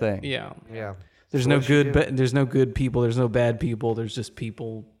such thing. yeah, Yeah. there's So no what'd she good, do? there's no good people, there's no bad people, there's just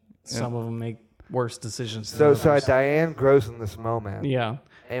people. Some of them make worse decisions. So than others. Diane grows in this moment, yeah,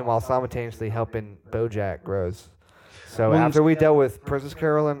 and while simultaneously helping Bojack grows. So When- after we dealt with Princess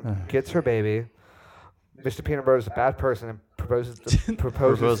Carolyn gets her baby, Mr. Peanut Butter is a bad person and proposes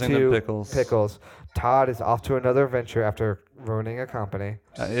Proposing to to Pickles. Todd is off to another venture after ruining a company.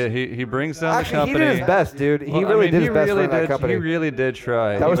 Yeah, he brings down Actually, the company. he did his best, dude. He Well, really did he his best really for that did, company. He really did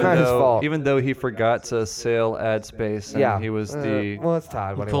try. That was even not his though- fault. Even though he forgot to sell ad space, and Yeah. he was the. Well, it's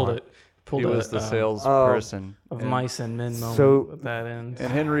Todd. What do you pulled want? it. pulled He was the salesperson. of mice and men moment So- at that end.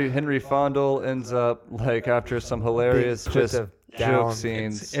 And Henry Fondle ends up like after some hilarious put just the down- joke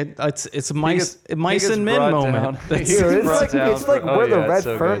scenes. It's a mice he mice gets and men brought moment. down. That's- He gets Dude, brought it's down like for- where oh, the yeah, red it's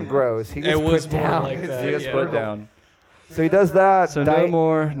so fern good. grows. He gets It was put more down. like that. He gets yeah. put down. So he does that. So no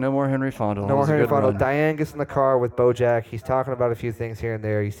more Henry Fondle. No That more was a Henry good Fondle. run. Diane gets in the car with BoJack. He's talking about a few things here and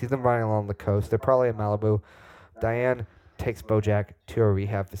there. You see them riding along the coast. They're probably in Malibu. Diane takes BoJack to a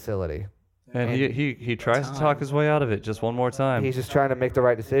rehab facility. And he tries to talk his way out of it just one more time. He's just trying to make the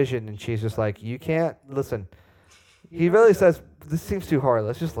right decision, and she's just like, "You can't listen." He really says, "This seems too hard.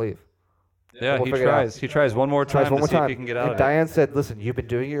 Let's just leave." Yeah, We'll he figure it out. tries. He tries one more time Tries one to more see if time. he can get out And of Diane said, "Listen, you've been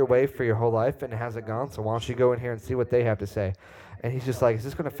doing it your way for your whole life, and it hasn't gone. So why don't you go in here and see what they have to say?" And he's just like, "Is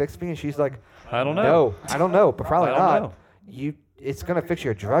this going to fix me?" And she's like, it. I don't know. "No, I don't know, but probably I don't not. know. It's going to fix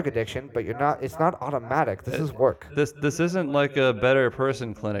your drug addiction, but you're not. It's not automatic. This is work." This isn't like a better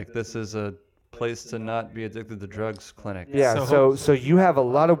person clinic. This is a place to not be addicted to drugs clinic. Yeah. So you have a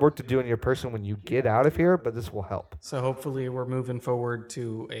lot of work to do in your person when you get out of here, but this will help. So hopefully we're moving forward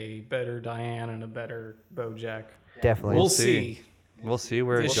to a better Diane and a better BoJack. Definitely. We'll see. see. We'll see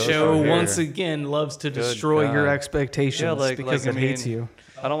where The it goes. show from here. once again loves to destroy your God. expectations Yeah, like- because like, it I hates mean- you.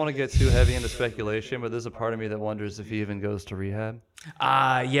 I don't want to get too heavy into speculation, but there's a part of me that wonders if he even goes to rehab.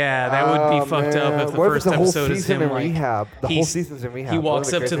 Yeah, that would be fucked up if the What first the whole episode is season him in like rehab? The whole he's- season's in rehab. He What walks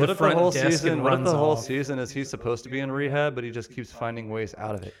are the up to crazy- the What if the front whole desk season? and What if runs the whole off. season is he's supposed to be in rehab, but he just keeps finding ways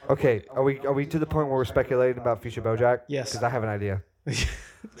out of it? Okay, are we to the point where we're speculating about future BoJack? Yes. Because I have an idea.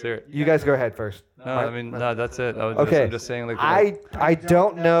 Let's hear it. You guys go ahead first. No, I mean, no, that's it. Okay. I'm just saying, like, I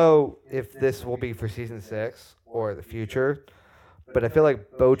don't know if this will be for season 6 or the future, but I feel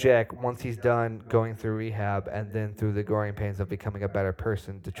like BoJack, once he's done going through rehab and then through the growing pains of becoming a better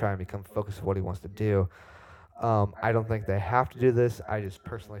person to try and become focused on what he wants to do, I don't think they have to do this. I just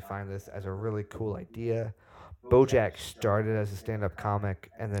personally find this as a really cool idea. BoJack started as a stand-up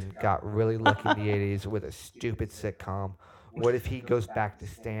comic and then got really lucky in the 80s with a stupid sitcom. What if he goes back to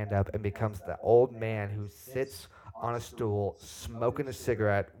stand-up and becomes the old man who sits on a stool, smoking a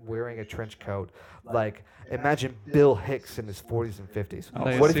cigarette, wearing a trench coat? Like, imagine Bill Hicks in his 40s and 50s.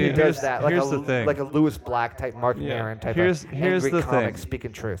 No, you What if see, he does here's- that? Like here's the thing. like a Lewis Black type, Mark Maron type Here's of the angry comic thing.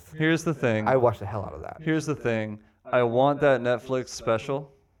 speaking truth. Here's the thing. I watched the hell out of that. Here's the thing. I want that Netflix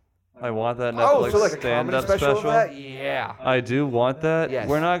special. I want that Oh, Netflix so like a comedy stand-up special of that? Yeah. I do want that. Yes.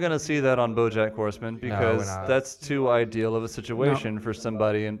 We're not going to see that on BoJack Horseman because not. that's too ideal of a situation for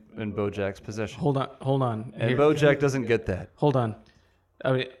somebody in BoJack's position. Hold on. And Here- BoJack doesn't get that. Hold on.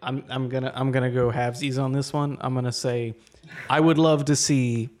 I mean, I'm gonna go halvesies on this one. I'm gonna say, I would love to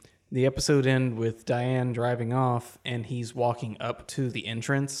see the episode end with Diane driving off, and he's walking up to the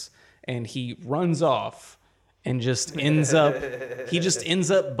entrance, and he runs off, and just ends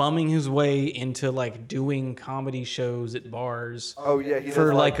up bumming his way into like doing comedy shows at bars. Oh, yeah. He For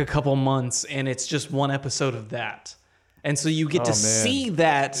does like a couple months, and it's just one episode of that. And so you get to man. see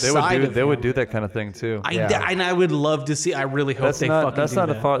that They side would of they him. would do that kind of thing too. And I would love to see. I really hope they fucking do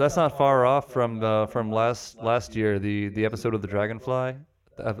that. That's not far off from last year the episode of the Dragonfly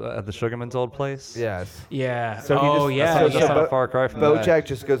at the Sugarman's old place. Yes. Yeah. So he oh just- yeah. so- That's yeah. not a far cry from that. BoJack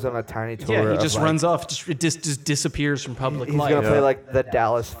just goes on a tiny tour. Yeah, he of, just like, runs off, just disappears from public He's life. gonna play like the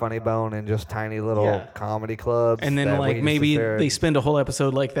Dallas Funny Bone in just tiny little Yeah. comedy clubs. And then that like way maybe just sit there they and- spend a whole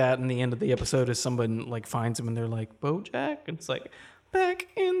episode like that, and the end of the episode is someone like finds him and they're like, BoJack? And it's like, back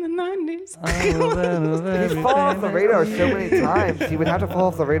in the 90s. He's fallen off the radar so many times. He would have to fall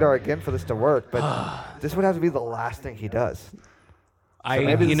off the radar again for this to work. But this would have to be the last thing he does.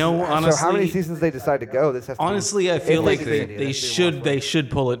 honestly, So how many seasons they decide to go? This has to be- honestly, I feel It like takes they, India. they That's the one. should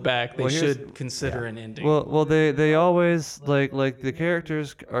pull it back. They Well, here's- should consider an ending. Well, they always like the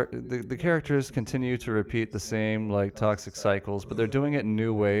characters are the characters continue to repeat the same like toxic cycles, but they're doing it in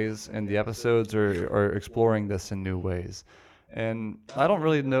new ways, and the episodes are exploring this in new ways. And I don't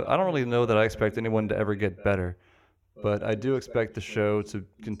really know that I expect anyone to ever get better, but I do expect the show to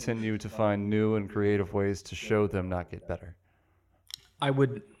continue to find new and creative ways to show them not get better. I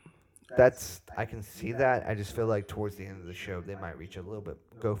would. I can see that. I just feel like towards the end of the show they might reach a little bit,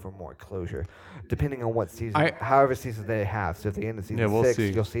 go for more closure, depending on what season, however season they have. So at the end of season we'll 6,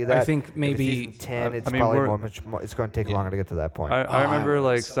 see. you'll see that. I think If it's maybe season 10. It's I mean, probably we're- much more. It's going to take longer to get to that point. I remember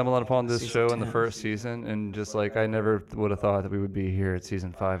like so- stumbling upon this season show in the 10. first season, and just like I never would have thought that we would be here at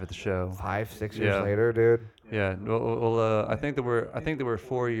season 5 of the show. 5-6 years Yeah. later, dude. Yeah, well, I think there were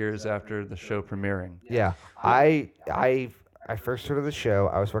 4 years after the show premiering. Yeah, I first heard of the show.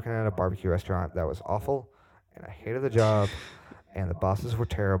 I was working at a barbecue restaurant that was awful, and I hated the job, and the bosses were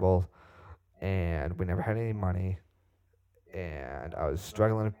terrible, and we never had any money. and I was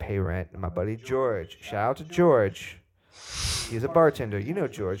struggling to pay rent. And my buddy George, shout out to George. He's a bartender. You know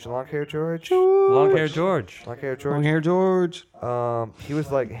George, long hair George. Long hair George. Long hair George. Long hair George. He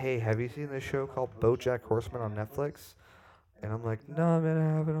was like, "Hey, have you seen this show called BoJack Horseman on Netflix?" And I'm like, "No, man,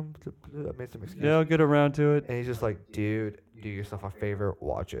 I haven't." I made some excuses. Yeah, I'll get around to it. And he's just like, "Dude, do yourself a favor,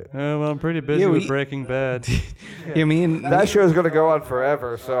 watch it." Well, I'm pretty busy with Breaking Bad. Yeah, That show's gonna go on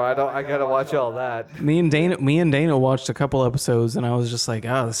forever, so I gotta watch all that. Me and Dana watched a couple episodes, and I was just like,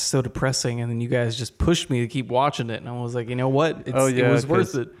 "Oh, this is so depressing." And then you guys just pushed me to keep watching it, and I was like, "You know what? It was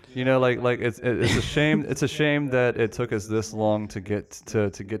worth it." You know, like it's a shame. It's a shame that it took us this long to get to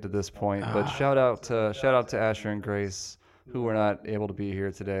this point. But shout out to Asher and Grace, who were not able to be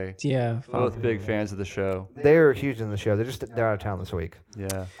here today. Yeah, Both big fans of the show. They're huge in the show. They're out of town this week.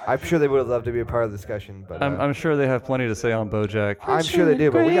 Yeah. I'm sure they would have loved to be a part of the discussion, but I'm sure they have plenty to say on BoJack. I'm sure they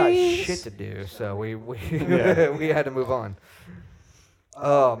do. But we got shit to do, so we Yeah. we had to move on.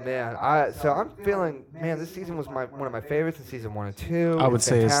 Oh man, I'm feeling, man, this season was one of my favorites in season 1 and 2. I would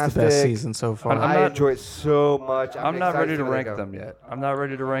say it's the best season so far. I enjoyed it so much. I'm not ready to excited rank go. them yet. I'm not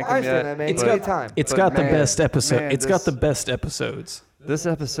ready to rank I them understand yet. that, man. It's Give me got time. It's But got the man, best episode. man, It's got the best episodes. This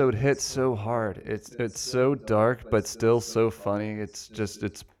episode hits so hard. It's so dark, but still so funny. It's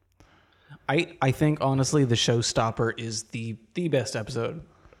I think honestly, the Showstopper is the best episode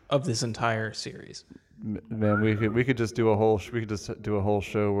of this entire series. man. We could just do a whole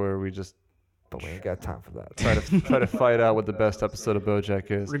show where we just But we ain't got time for that. try to fight out what the best episode of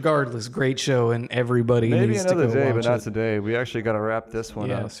BoJack is. Regardless, great show, and everybody Maybe needs another to go day, watch but not it. today. We actually got to wrap this one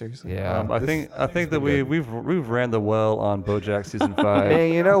Yeah, up. seriously. Yeah. I think that we've ran the well on BoJack season 5.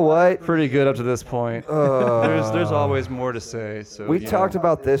 Man, you know what? Pretty good up to this point. There's always more to say. So We you talked know.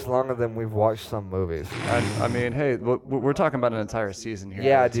 about this longer than we've watched some movies. I mean, hey, we're talking about an entire season here.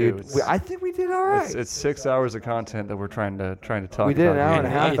 Yeah, though, too. dude. I think we did all right. It's 6 hours of content that we're trying to talk We did about an hour here. and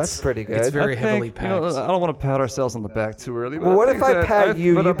a half. It's- That's pretty good. it's very I heavily think, you know, packed. I don't want to pat ourselves on the back too early. But well, what if think I that- pat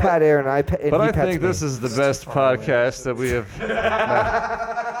you, but you I- pat Aaron, and But he I pats think me? this is the best podcast that we have.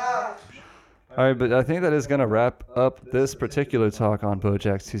 All right, but I think that is going to wrap up this particular talk on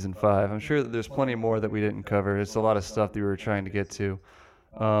BoJack season 5. I'm sure that there's plenty more that we didn't cover. It's a lot of stuff that we were trying to get to.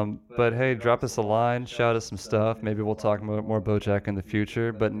 But hey, drop us a line, shout us some stuff. Maybe we'll talk more BoJack in the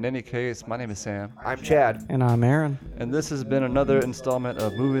future. But in any case, my name is Sam, I'm Chad. And I'm Aaron. and this has been another installment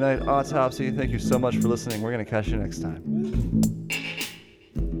of Movie Night Autopsy. Thank you so much for listening. We're going to catch you next time.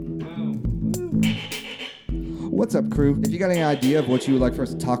 What's up, crew? If you got any idea of what you would like for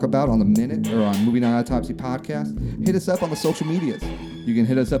us to talk about on The Minute or on Movie Night Autopsy Podcast, hit us up on the social medias. You can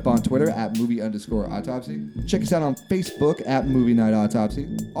hit us up on Twitter at movie_autopsy. Check us out on Facebook at Movie Night Autopsy.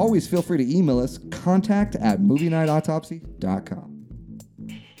 Always feel free to email us, contact@movienightautopsy.com.